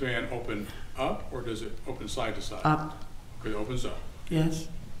door of this van open up or does it open side to side? Up. Okay, it opens up. Yes.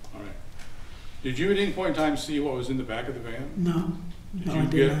 All right. Did you at any point in time see what was in the back of the van? No. No, I you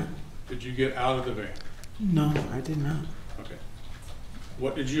did not. Did you get out of the van? No, I did not. Okay.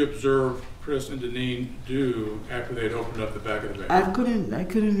 What did you observe Chris and Deneen do after they had opened up the back of the van? I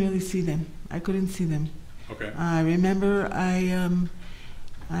couldn't really see them. I couldn't see them. Okay. I remember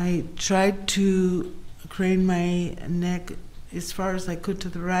I tried to crane my neck as far as I could to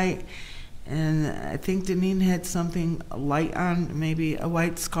the right, and I think Deneen had something light on, maybe a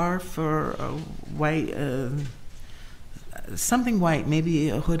white scarf or a white, something white, maybe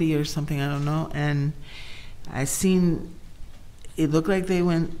a hoodie or something, I don't know. And I seen, it looked like they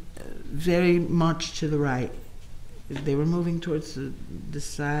went very much to the right. They were moving towards the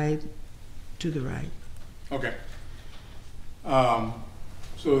side to the right. Okay.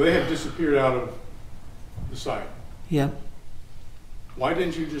 So they had disappeared out of the site. Yep. Why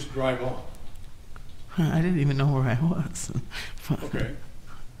didn't you just drive on? I didn't even know where I was. Okay.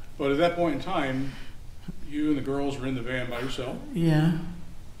 But at that point in time, you and the girls were in the van by yourself, Yeah.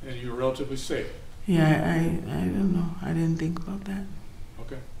 and you were relatively safe. Yeah, I don't know. I didn't think about that.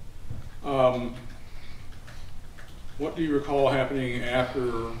 Okay. What do you recall happening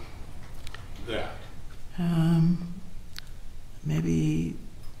after that? Maybe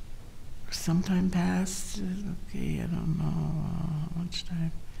some time passed. Okay, I don't know how much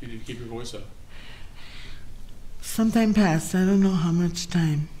time. You need to keep your voice up. Some time passed. I don't know how much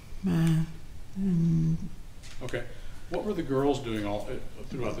time. And Okay. What were the girls doing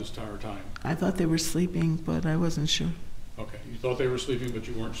throughout this entire time? I thought they were sleeping, but I wasn't sure. Okay. You thought they were sleeping, but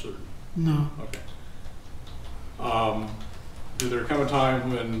you weren't certain. No. Okay. Did there come a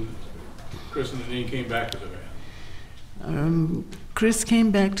time when Chris and Deneen came back to the van? Chris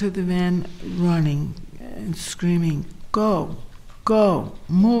came back to the van running and screaming, "Go, go,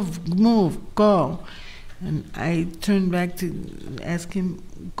 move, move, go." And I turned back to ask him,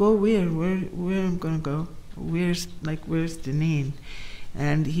 "Go where? Where I'm gonna go? Where's Deneen?"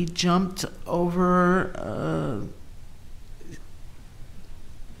 And he jumped over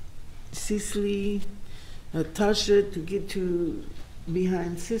Cicely, touched it to get to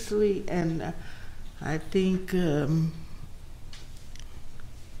behind Cicely, and I think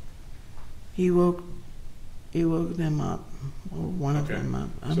he woke them up, or one of Okay. them up.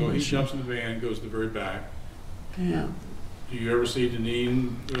 I'm So not he sure. jumps in the van, goes to the very back. Yeah. Do you ever see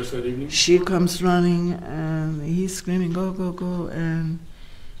Deneen the rest of that evening? She comes running, and he's screaming, "Go, go, go!" And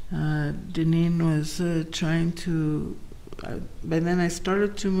Deneen was trying to. By then, I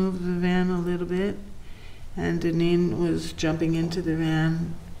started to move the van a little bit, and Deneen was jumping into the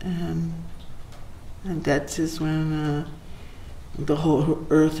van, and that is when the whole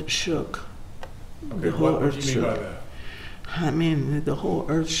earth shook. Okay, The whole what earth do you mean by shook. that? I mean, the whole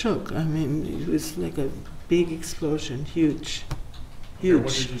earth shook. I mean, it was like a big explosion, huge, Okay, huge.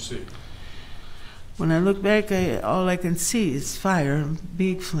 what did you see? When I look back, all I can see is fire,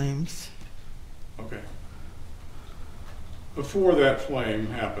 big flames. Okay. Before that flame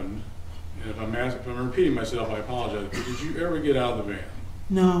happened, and if I'm repeating myself, I apologize, but did you ever get out of the van?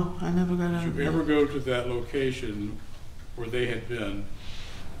 No, I never got out Did of you bed. ever go to that location where they had been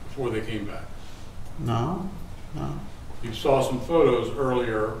before they came back? No, no. You saw some photos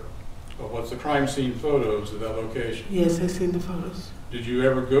earlier of what's the crime scene photos of that location. Yes, I seen the photos. Did you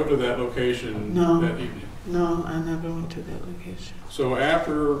ever go to that location No. that evening? No, I never went to that location. So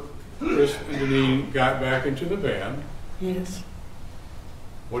after Chris and Deneen got back into the van, Yes.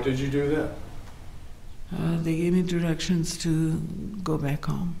 what did you do then? They gave me directions to go back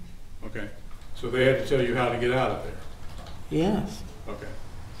home. Okay. So they had to tell you how to get out of there. Yes. Okay.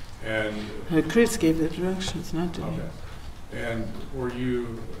 And Chris gave the directions, not to me. okay. And were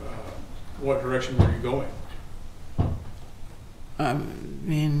you, what direction were you going? I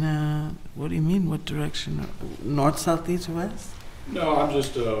mean, what do you mean, what direction? North, south, east, west? No, I'm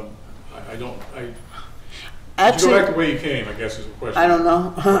just, did you go Actually, back the way you came, I guess is the question. I don't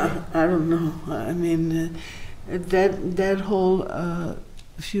know. I don't know. I mean, that whole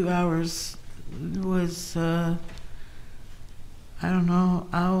few hours was, I don't know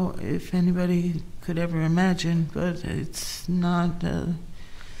how, if anybody could ever imagine, but it's not,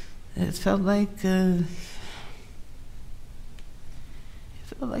 it felt like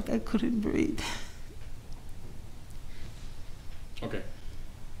I couldn't breathe. Okay.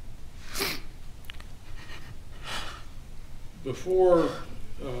 Before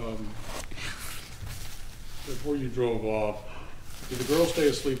you drove off, did the girl stay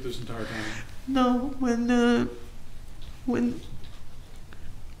asleep this entire time? No,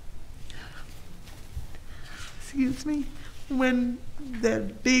 excuse me, when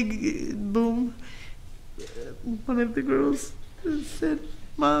that big boom, one of the girls said,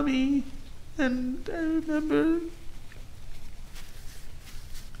 "Mommy," and I remember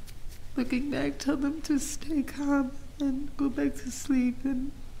looking back, tell them to stay calm and go back to sleep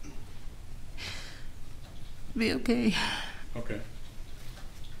and be okay. Okay.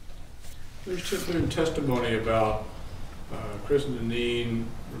 There's been testimony about Chris and Deneen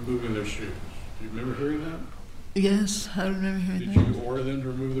removing their shoes. Do you remember hearing that? Yes, I remember hearing Did that. you order them to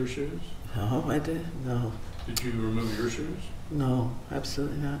remove their shoes? No, I did. No, Did you remove your shoes? no,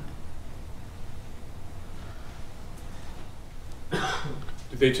 absolutely not.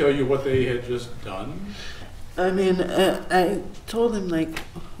 Did they tell you what they had just done? I mean, I told him, like,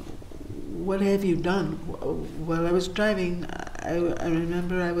 what have you done? While I was driving, I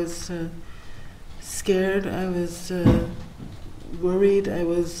remember I was scared, I was worried, I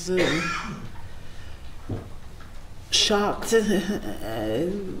was shocked. I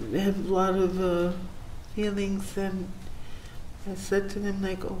have a lot of feelings, and I said to them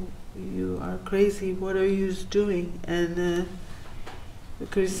like, "Oh, you are crazy. What are you doing?" And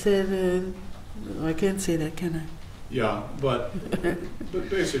Chris said, "Oh, I can't say that, can I?" Yeah, but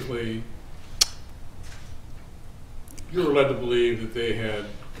basically, you were led to believe that they had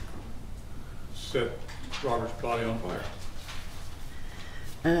set Robert's body on fire.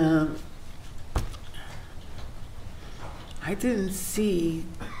 I didn't see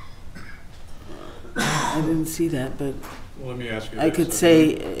that, but Well, let me ask you I this. could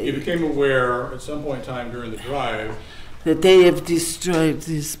say You became aware at some point in time during the drive. that they have destroyed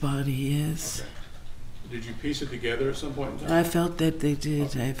this body, yes. Okay. Did you piece it together at some point in time? I felt that they did.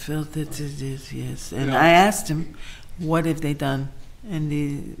 Okay. I felt that they did, yes. And Yeah. I asked him, what have they done? And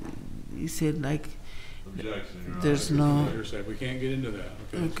he said, like, Objection, Your Honor. there's no... Hearsay. We can't get into that.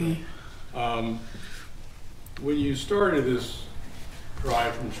 Okay. So, when you started this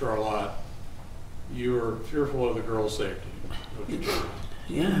drive from Charlotte, you were fearful of the girl's safety.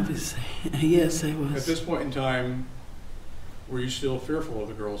 Yeah, I was, yes, I At was. this point in time, were you still fearful of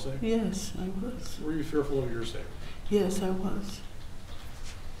the girl's safety? Yes, I was. Were you fearful of your safety? Yes, I was.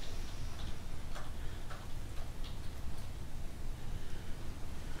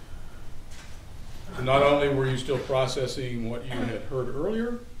 And not only were you still processing what you had heard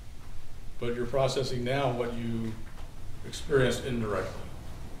earlier, but you're processing now what you experienced indirectly.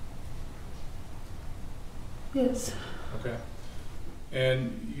 Yes, Okay.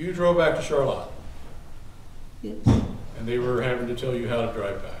 And you drove back to Charlotte, yes, and they were having to tell you how to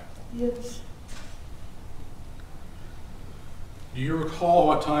drive back. yes. Do you recall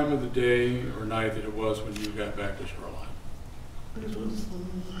what time of the day or night that it was when you got back to Charlotte? It was,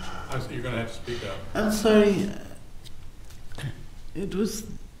 You're going to have to speak up. I'm sorry. It was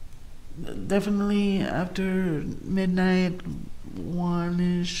definitely after midnight,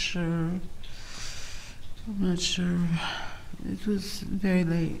 1-ish, or I'm not sure. It was very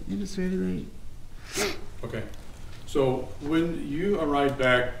late. It was very late. Okay. So when you arrived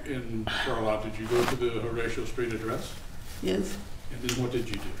back in Charlotte, did you go to the Horatio Street address? Yes. And then what did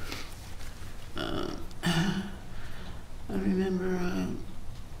you do? I remember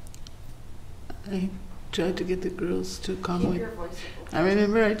I tried to get the girls to come with. I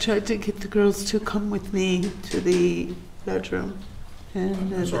remember I tried to get the girls to come with me to the bedroom,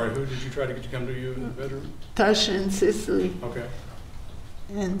 and I'm sorry, who did you try to get to come to you in the bedroom? Tasha and Cicely, Okay.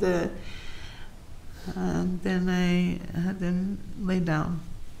 and then I had them lay down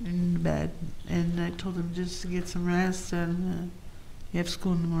in the bed, and I told them just to get some rest, and you have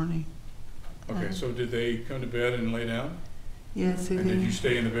school in the morning. Okay, so did they come to bed and lay down? Yes, they And did you did.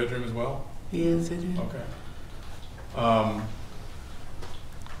 stay in the bedroom as well? Yes, I did. Okay.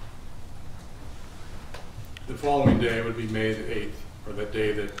 The following day would be May the 8th, or that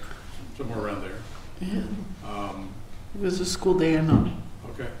day that, somewhere around there. Yeah. It was a school day or not.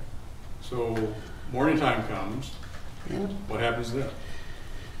 Okay. So morning time comes. Yeah. What happens then?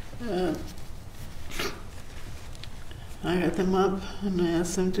 I got them up and I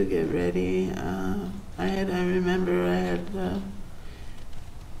asked them to get ready. I remember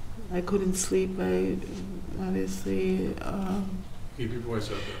I couldn't sleep. Keep your voice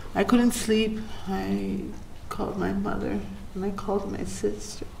up there. I couldn't sleep. I called my mother and I called my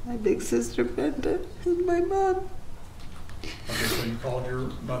sister, my big sister Brenda, and my mom. Okay, so you called your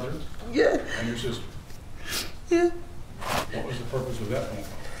mother Yeah, and your sister. yeah. What was the purpose of that phone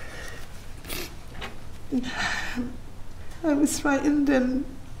call? I was frightened, and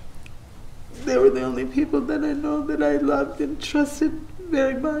they were the only people that I know that I loved and trusted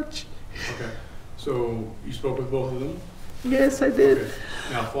very much. Okay. So you spoke with both of them? Yes, I did. Okay.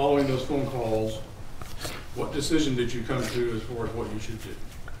 Now, following those phone calls, what decision did you come to as far as what you should do?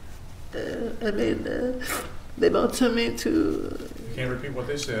 They both told me to You can't repeat what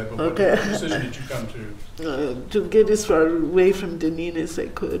they said, but Okay. what decision did you come to? get as far away from Deneen as I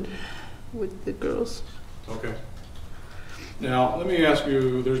could with the girls. Okay. Now, let me ask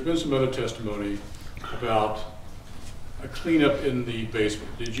you, there's been some other testimony about a cleanup in the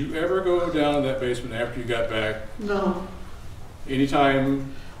basement. Did you ever go down in that basement after you got back? No,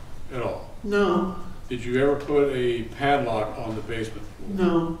 Anytime at all? no, Did you ever put a padlock on the basement floor?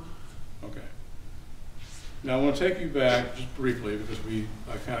 no. Okay. Now, I want to take you back just briefly because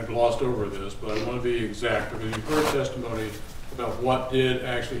I kind of glossed over this, but I want to be exact because you've heard testimony about what did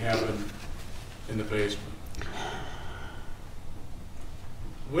actually happen in the basement.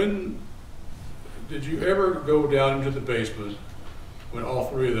 When did you ever go down into the basement when all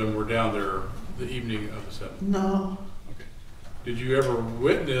three of them were down there the evening of the 7th? No, Okay. Did you ever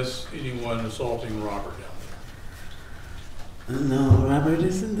witness anyone assaulting Robert down No, Robert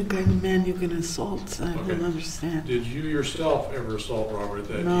isn't the kind of man you can assault. I Okay. don't understand. Did you yourself ever assault Robert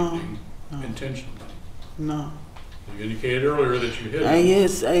that No, evening no. intentionally? No. You indicated earlier that you hit him.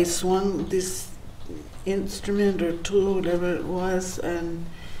 Yes, I swung this instrument or tool, whatever it was, and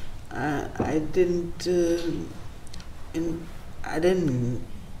I didn't. I didn't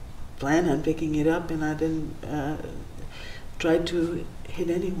plan on picking it up, and I didn't try to hit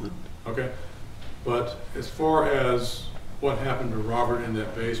anyone. Okay. But as far as what happened to Robert in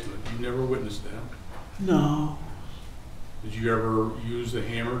that basement, you never witnessed that. No. Did you ever use the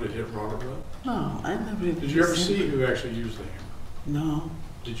hammer to hit Robert with? No, I never even. Did you ever seen see it. who actually used the hammer? No.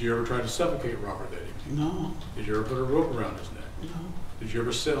 Did you ever try to suffocate Robert that evening? No. Did you ever put a rope around his neck? No. Did you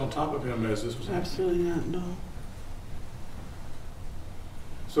ever sit on top of him as this was happening? Absolutely not. No.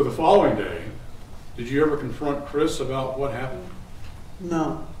 So the following day, did you ever confront Chris about what happened?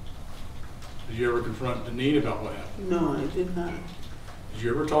 No. Did you ever confront Deneen about what happened? No, I did not. Did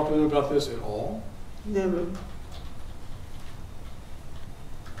you ever talk to them about this at all? Never.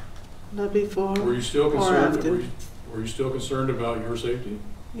 Not before. Were you still or concerned? after. Were you still concerned about your safety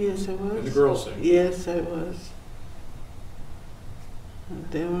Yes, I was. and the girl's safety? Yes, I was.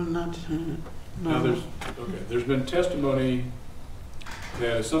 They were not. Now, No. there's been testimony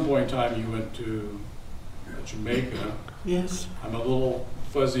that at some point in time you went to Jamaica. Yes. I'm a little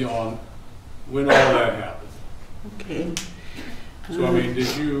fuzzy on when all that happened. Okay. So, I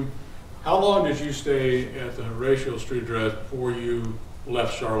mean, how long did you stay at the Horatio Street address before you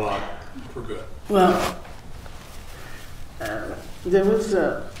left Charlotte for good? Well, there was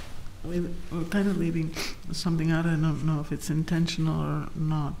we're kind of leaving something out. I don't know if it's intentional or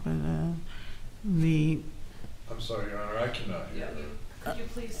not, but I'm sorry, Your Honor, I cannot hear. Could you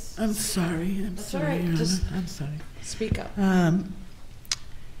please I'm sorry. I'm That's sorry. all right, Your just- Honor. I'm sorry. speak up?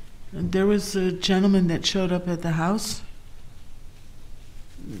 There was a gentleman that showed up at the house,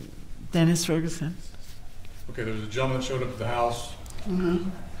 Dennis Ferguson. Okay, there was a gentleman that showed up at the house, Mm-hmm.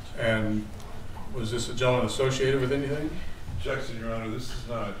 and was this a gentleman associated with anything? Objection, Your Honor, this is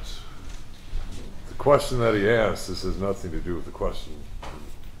not. The question that he asked, this has nothing to do with the question.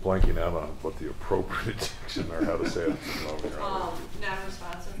 Blanking out on what the appropriate diction or how to say it.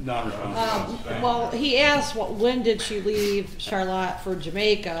 Non-responsive. Non-responsive. Well, he asked, when did she leave Charlotte for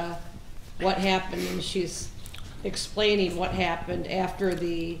Jamaica? What happened? And she's explaining what happened after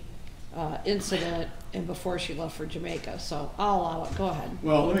the incident and before she left for Jamaica. So I'll allow it. Go ahead.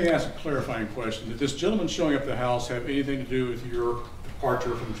 Well, let me ask a clarifying question. Did this gentleman showing up at the house have anything to do with your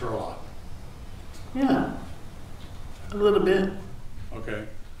departure from Charlotte? Yeah, a little bit. Okay.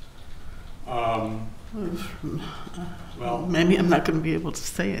 Well, Maybe I'm not going to be able to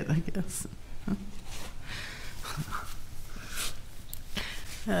say it, I guess.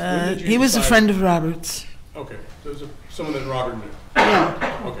 did you He was a decide- friend of Robert's. okay, so it was someone that Robert knew.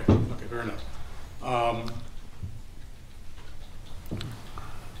 Yeah. Okay, fair enough.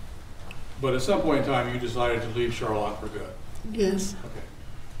 But at some point in time, you decided to leave Charlotte for good. Yes.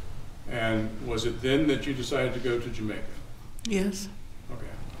 Okay. And was it then that you decided to go to Jamaica? Yes. Okay.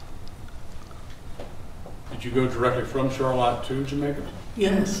 Did you go directly from Charlotte to Jamaica?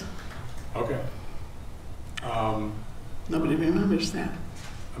 Yes. Okay. Nobody remembers that.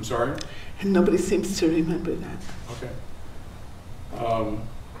 I'm sorry? And nobody seems to remember that. Okay.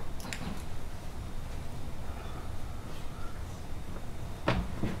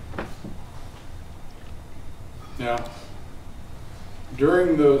 Now,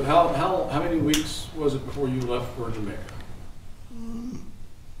 during the, how many weeks was it before you left for Jamaica?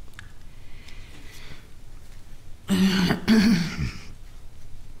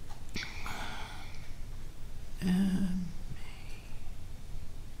 Um,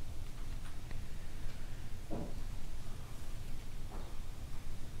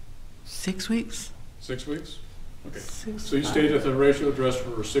 6 weeks? 6 weeks? Okay. 6 So you stayed at the Horatio address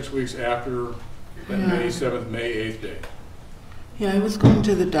for 6 weeks after that Yeah. May 7th, May 8th day? Yeah, I was going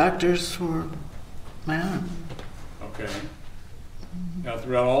to the doctors for my arm. Okay. Now,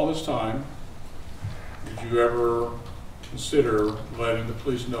 throughout all this time, did you ever consider letting the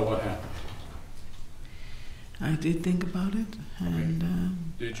police know what happened? I did think about it, and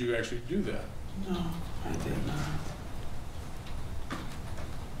Did you actually do that? no, I did not.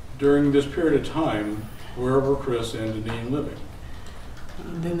 During this period of time, where were Chris and Deneen living?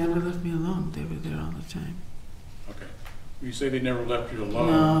 They never left me alone. They were there all the time. Okay. You say they never left you alone?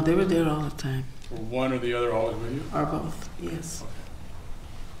 No, they were there all the time, Were one or the other always with you? or both. Yes.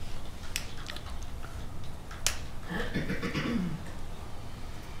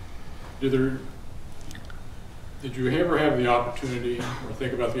 Did you ever have the opportunity, or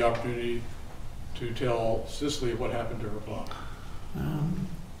think about the opportunity, to tell Cicely what happened to her father?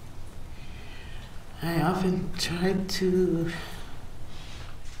 I often tried to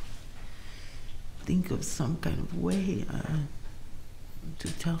think of some kind of way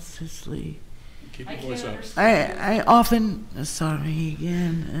to tell Cicely. Keep your voice up. I often, sorry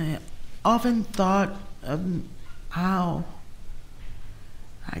again, I often thought of how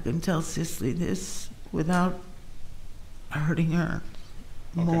I can tell Cicely this without hurting her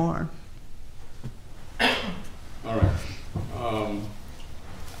more. All right.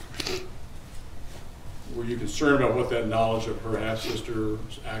 Were you concerned about what that knowledge of her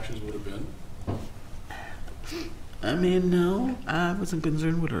half-sister's actions would have been? I mean, no, I wasn't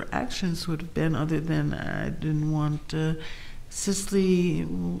concerned what her actions would have been, other than I didn't want Cicely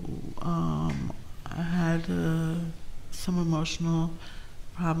had some emotional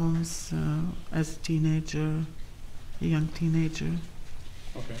problems as a teenager, a young teenager.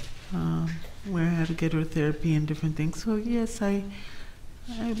 Okay. Where I had to get her therapy and different things. So yes, I'm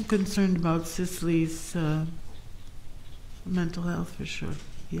concerned about Cicely's mental health for sure.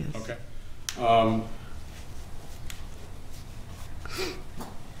 Yes. Okay.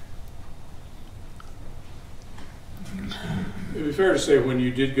 It'd be fair to say when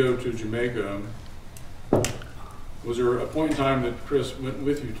you did go to Jamaica, was there a point in time that Chris went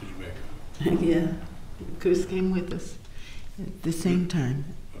with you to Jamaica? Yeah, Chris came with us at the same time.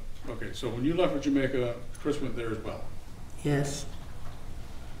 Okay, so when you left for Jamaica, Chris went there as well. Yes.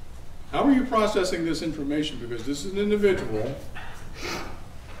 How are you processing this information? Because this is an individual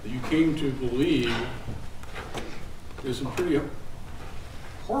that you came to believe did some pretty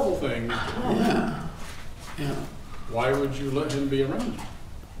horrible things. Yeah. Yeah. Why would you let him be around you?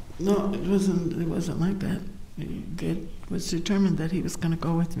 No, it wasn't like that. It was determined that he was going to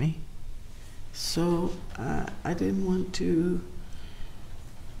go with me. So I didn't want to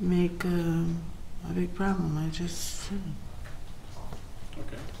make a big problem. I just,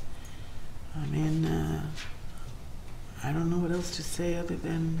 okay. I mean, I don't know what else to say other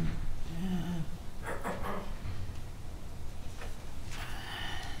than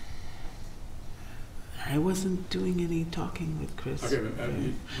I wasn't doing any talking with Chris. Okay, but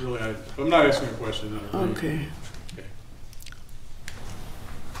really, I'm not asking a question. Really. Okay. Okay.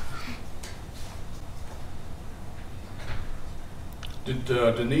 Did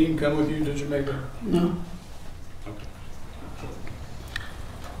Deneen come with you to Jamaica? No. Okay.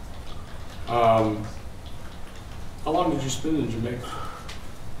 How long did you spend in Jamaica?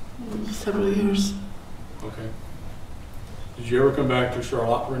 Several years. Okay. Did you ever come back to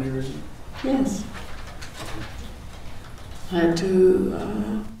Charlotte for any reason? Yes. I had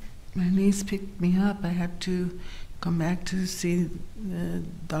to, my niece picked me up. I had to come back to see the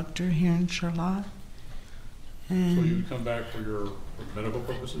doctor here in Charlotte. And So you would come back for your medical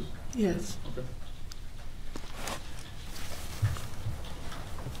purposes? yes. Okay.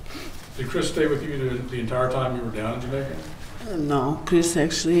 Did Chris stay with you the entire time you were down in Jamaica? No, Chris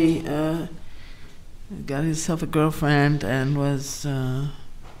actually got himself a girlfriend and was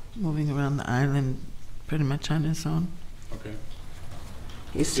moving around the island pretty much on his own. Okay.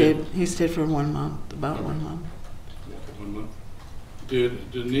 He stayed for 1 month, about 1 month. Okay, 1 month.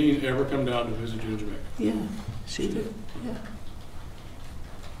 Did Deneen ever come down to visit you in Jamaica? Yeah, she did. Yeah.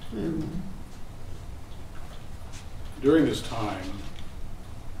 During this time,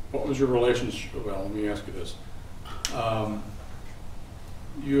 what was your relationship? Well, let me ask you this.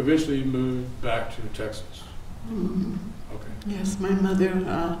 You eventually moved back to Texas. Mm-hmm. Okay. Yes, my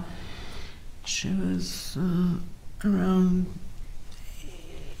mother, she was around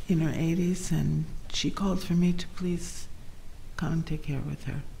in her 80s, and she called for me to please come and take care with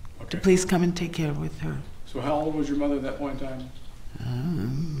her. Okay. To please come and take care with her. So how old was your mother at that point in time?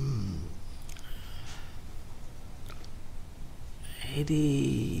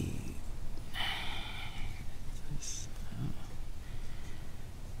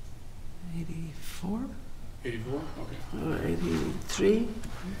 84 84? Okay. or 83.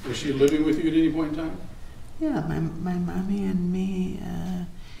 Was she living with you at any point in time? Yeah, my mommy and me.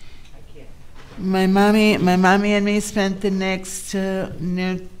 My mommy and me spent the next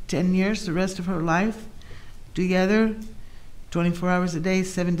near 10 years, the rest of her life, together, 24 hours a day,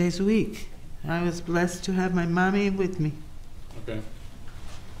 7 days a week. I was blessed to have my mommy with me. Okay.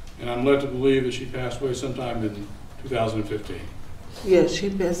 And I'm led to believe that she passed away sometime in 2015. Yes, she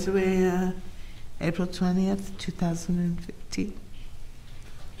passed away April 20th, 2015.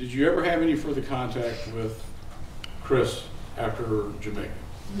 Did you ever have any further contact with Chris after Jamaica?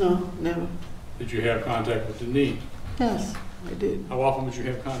 No, never. Did you have contact with Deneen? Yes, I did. How often would you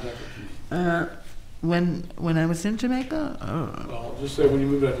have contact with Deneen? When I was in Jamaica? Well, just say when you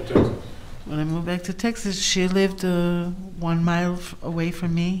moved out to Texas. when I moved back to Texas, she lived 1 mile away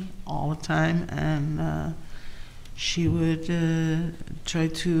from me all the time, and she would try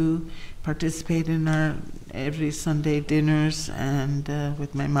to participate in our every Sunday dinners, and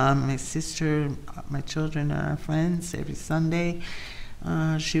with my mom, my sister, my children, and our friends every Sunday.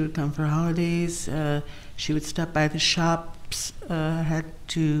 She would come for holidays. She would stop by the shops. Had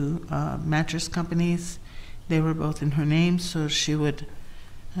two mattress companies. They were both in her name, so she would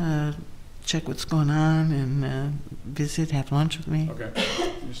check what's going on and visit, have lunch with me. Okay,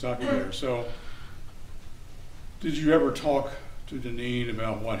 let me stop you there. So, did you ever talk to Deneen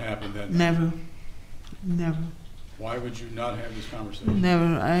about what happened that night? Never, never, Why would you not have this conversation?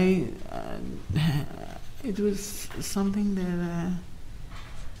 never. It was something that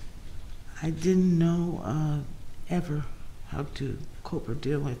I didn't know ever how to cope or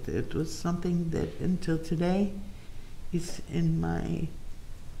deal with. It was something that until today is in my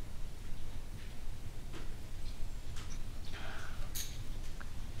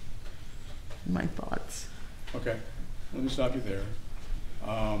thoughts. Okay, let me stop you there.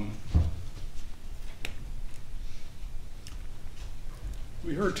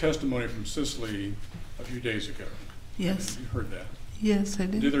 We heard testimony from Cicely a few days ago. Yes, You heard that. yes, I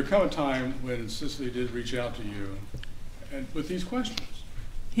Did did. there come a time when Cicely did reach out to you and with these questions?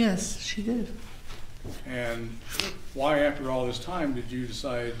 Yes, she did. And why, after all this time, did you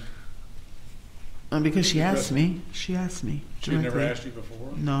decide Because she asked me. She asked me. she had never directly. asked you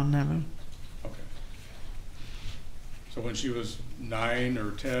before? No, never. Okay. So when she was 9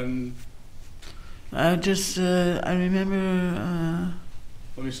 or 10, I remember.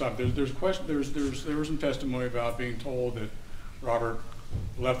 let me stop. There was some testimony about being told that Robert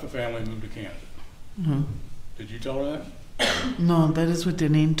left the family and moved to Canada. No, Did you tell her that? no, that is what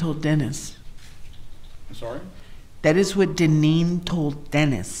Deneen told Dennis. I'm sorry? That is what Deneen told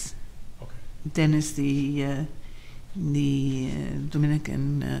Dennis. Okay. Dennis, the Dominican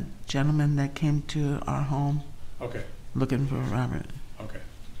gentleman that came to our home Okay. looking for Robert. Okay.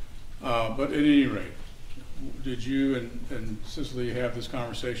 But at any rate, did you and Cicely have this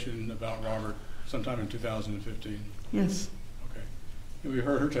conversation about Robert sometime in 2015? Yes, Okay. And we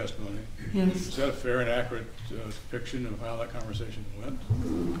heard her testimony. yes. Is that a fair and accurate depiction of how that conversation went?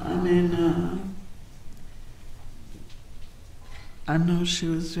 I mean, I know she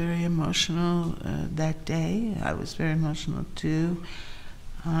was very emotional that day. I was very emotional too.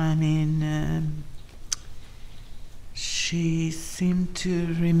 I mean, she seemed to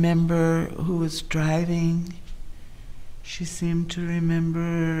remember who was driving. She seemed to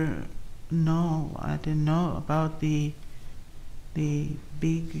remember, no, I didn't know about the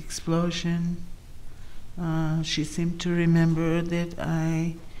big explosion. She seemed to remember that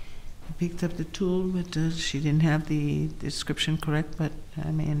I picked up the tool, but she didn't have the description correct, but I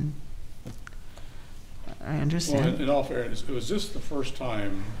mean, I Well, understand. in all fairness, was this the first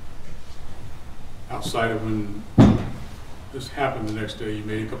time, outside of when this happened the next day, you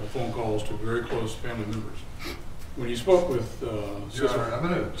made a couple phone calls to very close family members? When you spoke with Your Cicely, Honor, I'm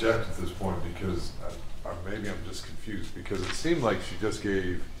going to object at this point because, or maybe I'm just confused, because it seemed like she just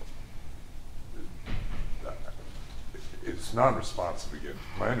gave, it's non-responsive again.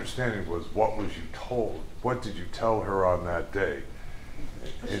 My understanding was, what was you told? What did you tell her on that day?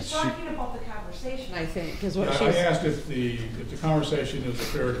 And She's she, talking about the conversation, I think, is what I she's. asked if the conversation is a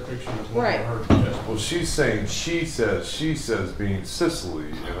fair depiction of what I Right. heard from testimony. well, she's saying she says being Cicely,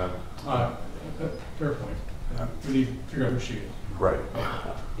 and I'm, Fair point. We need to figure out who she is. right.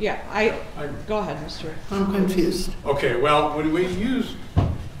 Yeah, I- go ahead, Mr. I'm confused. Okay, well, when we use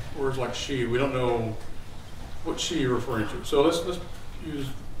words like she, we don't know what she you're referring to. So let's use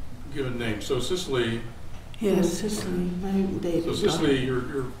given names. So Cicely, Yes, Cicely, my baby. so Cicely, you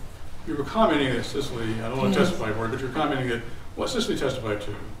were commenting that Cicely, I don't want to Yes. testify for it, but you're commenting that what Cicely testified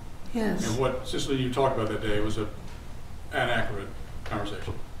to Yes. and what Cicely you talked about that day was an accurate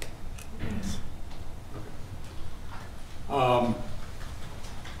conversation. Yes.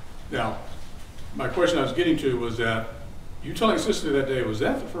 Now, my question I was getting to was that you telling Cicely that day, was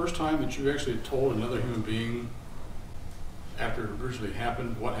that the first time that you actually told another human being after it originally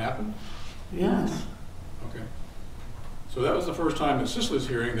happened, what happened? Yes. Okay. So that was the first time that Cicely's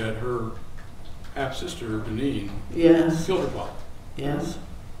hearing that her half-sister, Deneen, Yes. killed her father. Yes.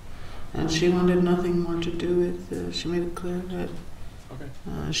 And she wanted nothing more to do with, she made it clear that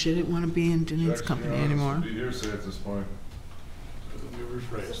Okay. she didn't want to be in Deneen's Objection, company Your Honor. anymore. This would be hearsay at this point. Let me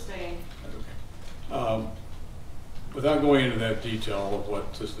rephrase. Sustained. Okay. Without going into that detail of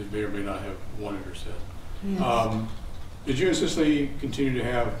what Cicely may or may not have wanted or said, Yes. did you and Cicely continue to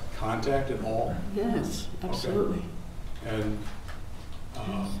have contact at all? Yes, absolutely. And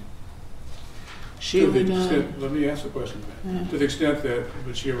She To the would, extent, let me ask the question, Yeah. to the extent that,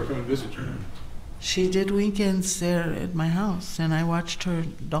 would she ever come and visit you? she did weekends there at my house, and I watched her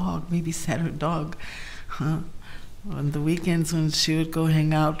dog, babysat her dog. On the weekends when she would go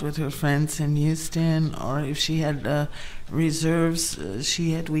hang out with her friends in Houston, or if she had reserves,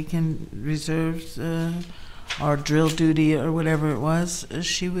 she had weekend reserves, or drill duty or whatever it was,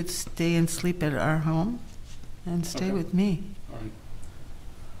 she would stay and sleep at our home and stay Okay. with me. All right.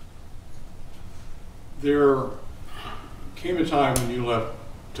 There came a time when you left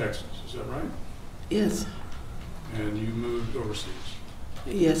Texas, is that right? Yes. And you moved overseas.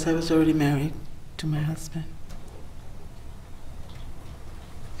 Yes, I was already married to my husband.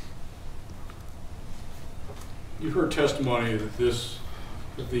 You've heard testimony that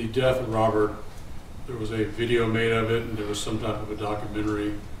the death of Robert, there was a video made of it and there was some type of a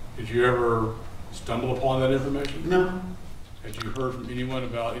documentary. Did you ever stumble upon that information? No. Had you heard from anyone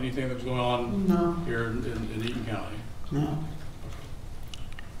about anything that was going on No. here in Eaton County? No.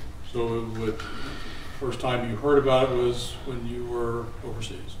 So first time you heard about it was when you were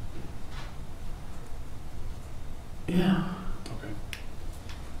overseas? Yeah. Okay.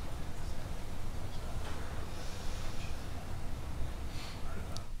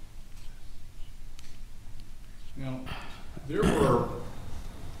 Now, there were,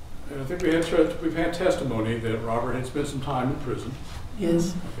 and I think we've had testimony that Robert had spent some time in prison.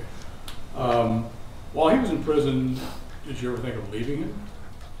 Yes. Okay. While he was in prison, did you ever think of leaving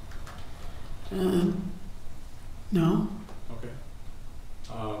him? No. Okay.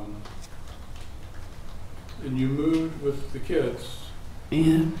 And you moved with the kids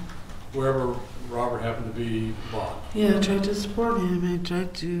Yeah. wherever Robert happened to be lodged. Yeah, I tried to support him. I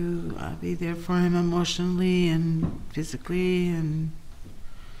tried to be there for him emotionally and physically, and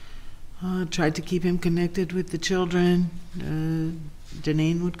tried to keep him connected with the children.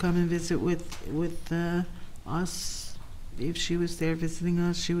 Janine would come and visit with us. If she was there visiting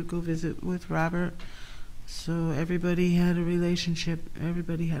us, she would go visit with Robert. So everybody had a relationship.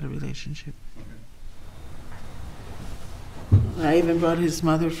 Everybody had a relationship. Okay. I even brought his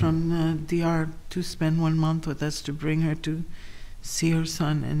mother from DR to spend 1 month with us, to bring her to see her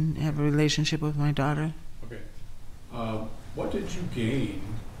son and have a relationship with my daughter. Okay. What did you gain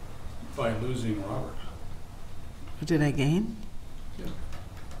by losing Robert? What did I gain? Yeah.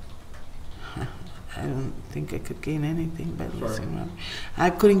 I don't think I could gain anything by Sorry. losing Robert. I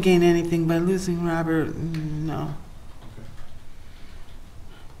couldn't gain anything by losing Robert. No. Okay.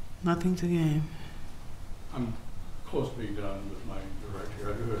 Nothing to gain. I'm close to being done with my direct here.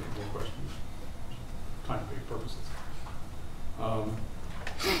 I do have a few more questions. Time-based purposes.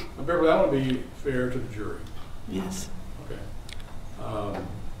 Beverly, I want to be fair to the jury. Yes. Okay.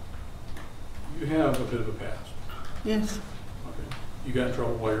 You have a bit of a past. Yes. Okay. You got in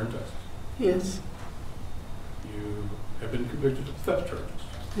trouble while you're in Texas. Yes. You have been convicted of theft charges.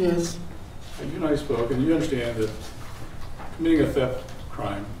 Yes. And you and I spoke, and you understand that committing a theft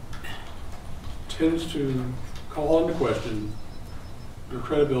crime tends to call into question your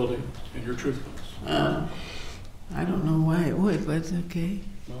credibility and your truthfulness. I don't know why it would, but okay.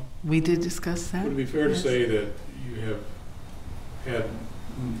 Well, We did discuss that. would it be fair Yes. to say that you have had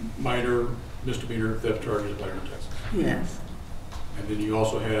minor misdemeanor theft charges while you're in Texas? Yes. And then you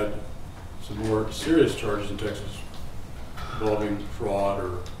also had some more serious charges in Texas involving fraud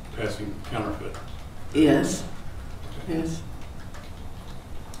or passing counterfeit. Yes. Yes.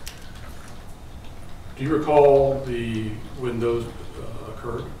 Do you recall when those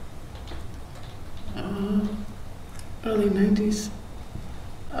occurred? Early 90s.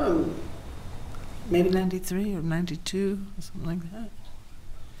 Maybe 93 or 92 or something like that.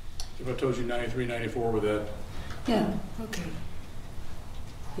 If I told you 93, 94, would that? Yeah, okay.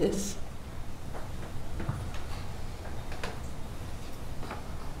 Yes.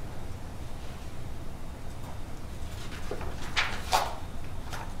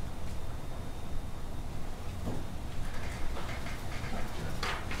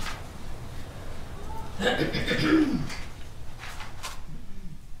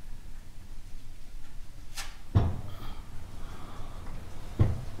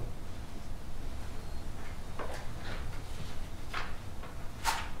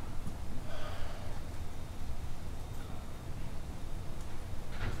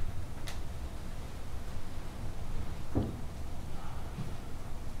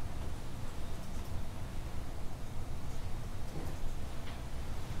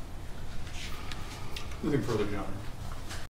 Nothing further, Your Honor.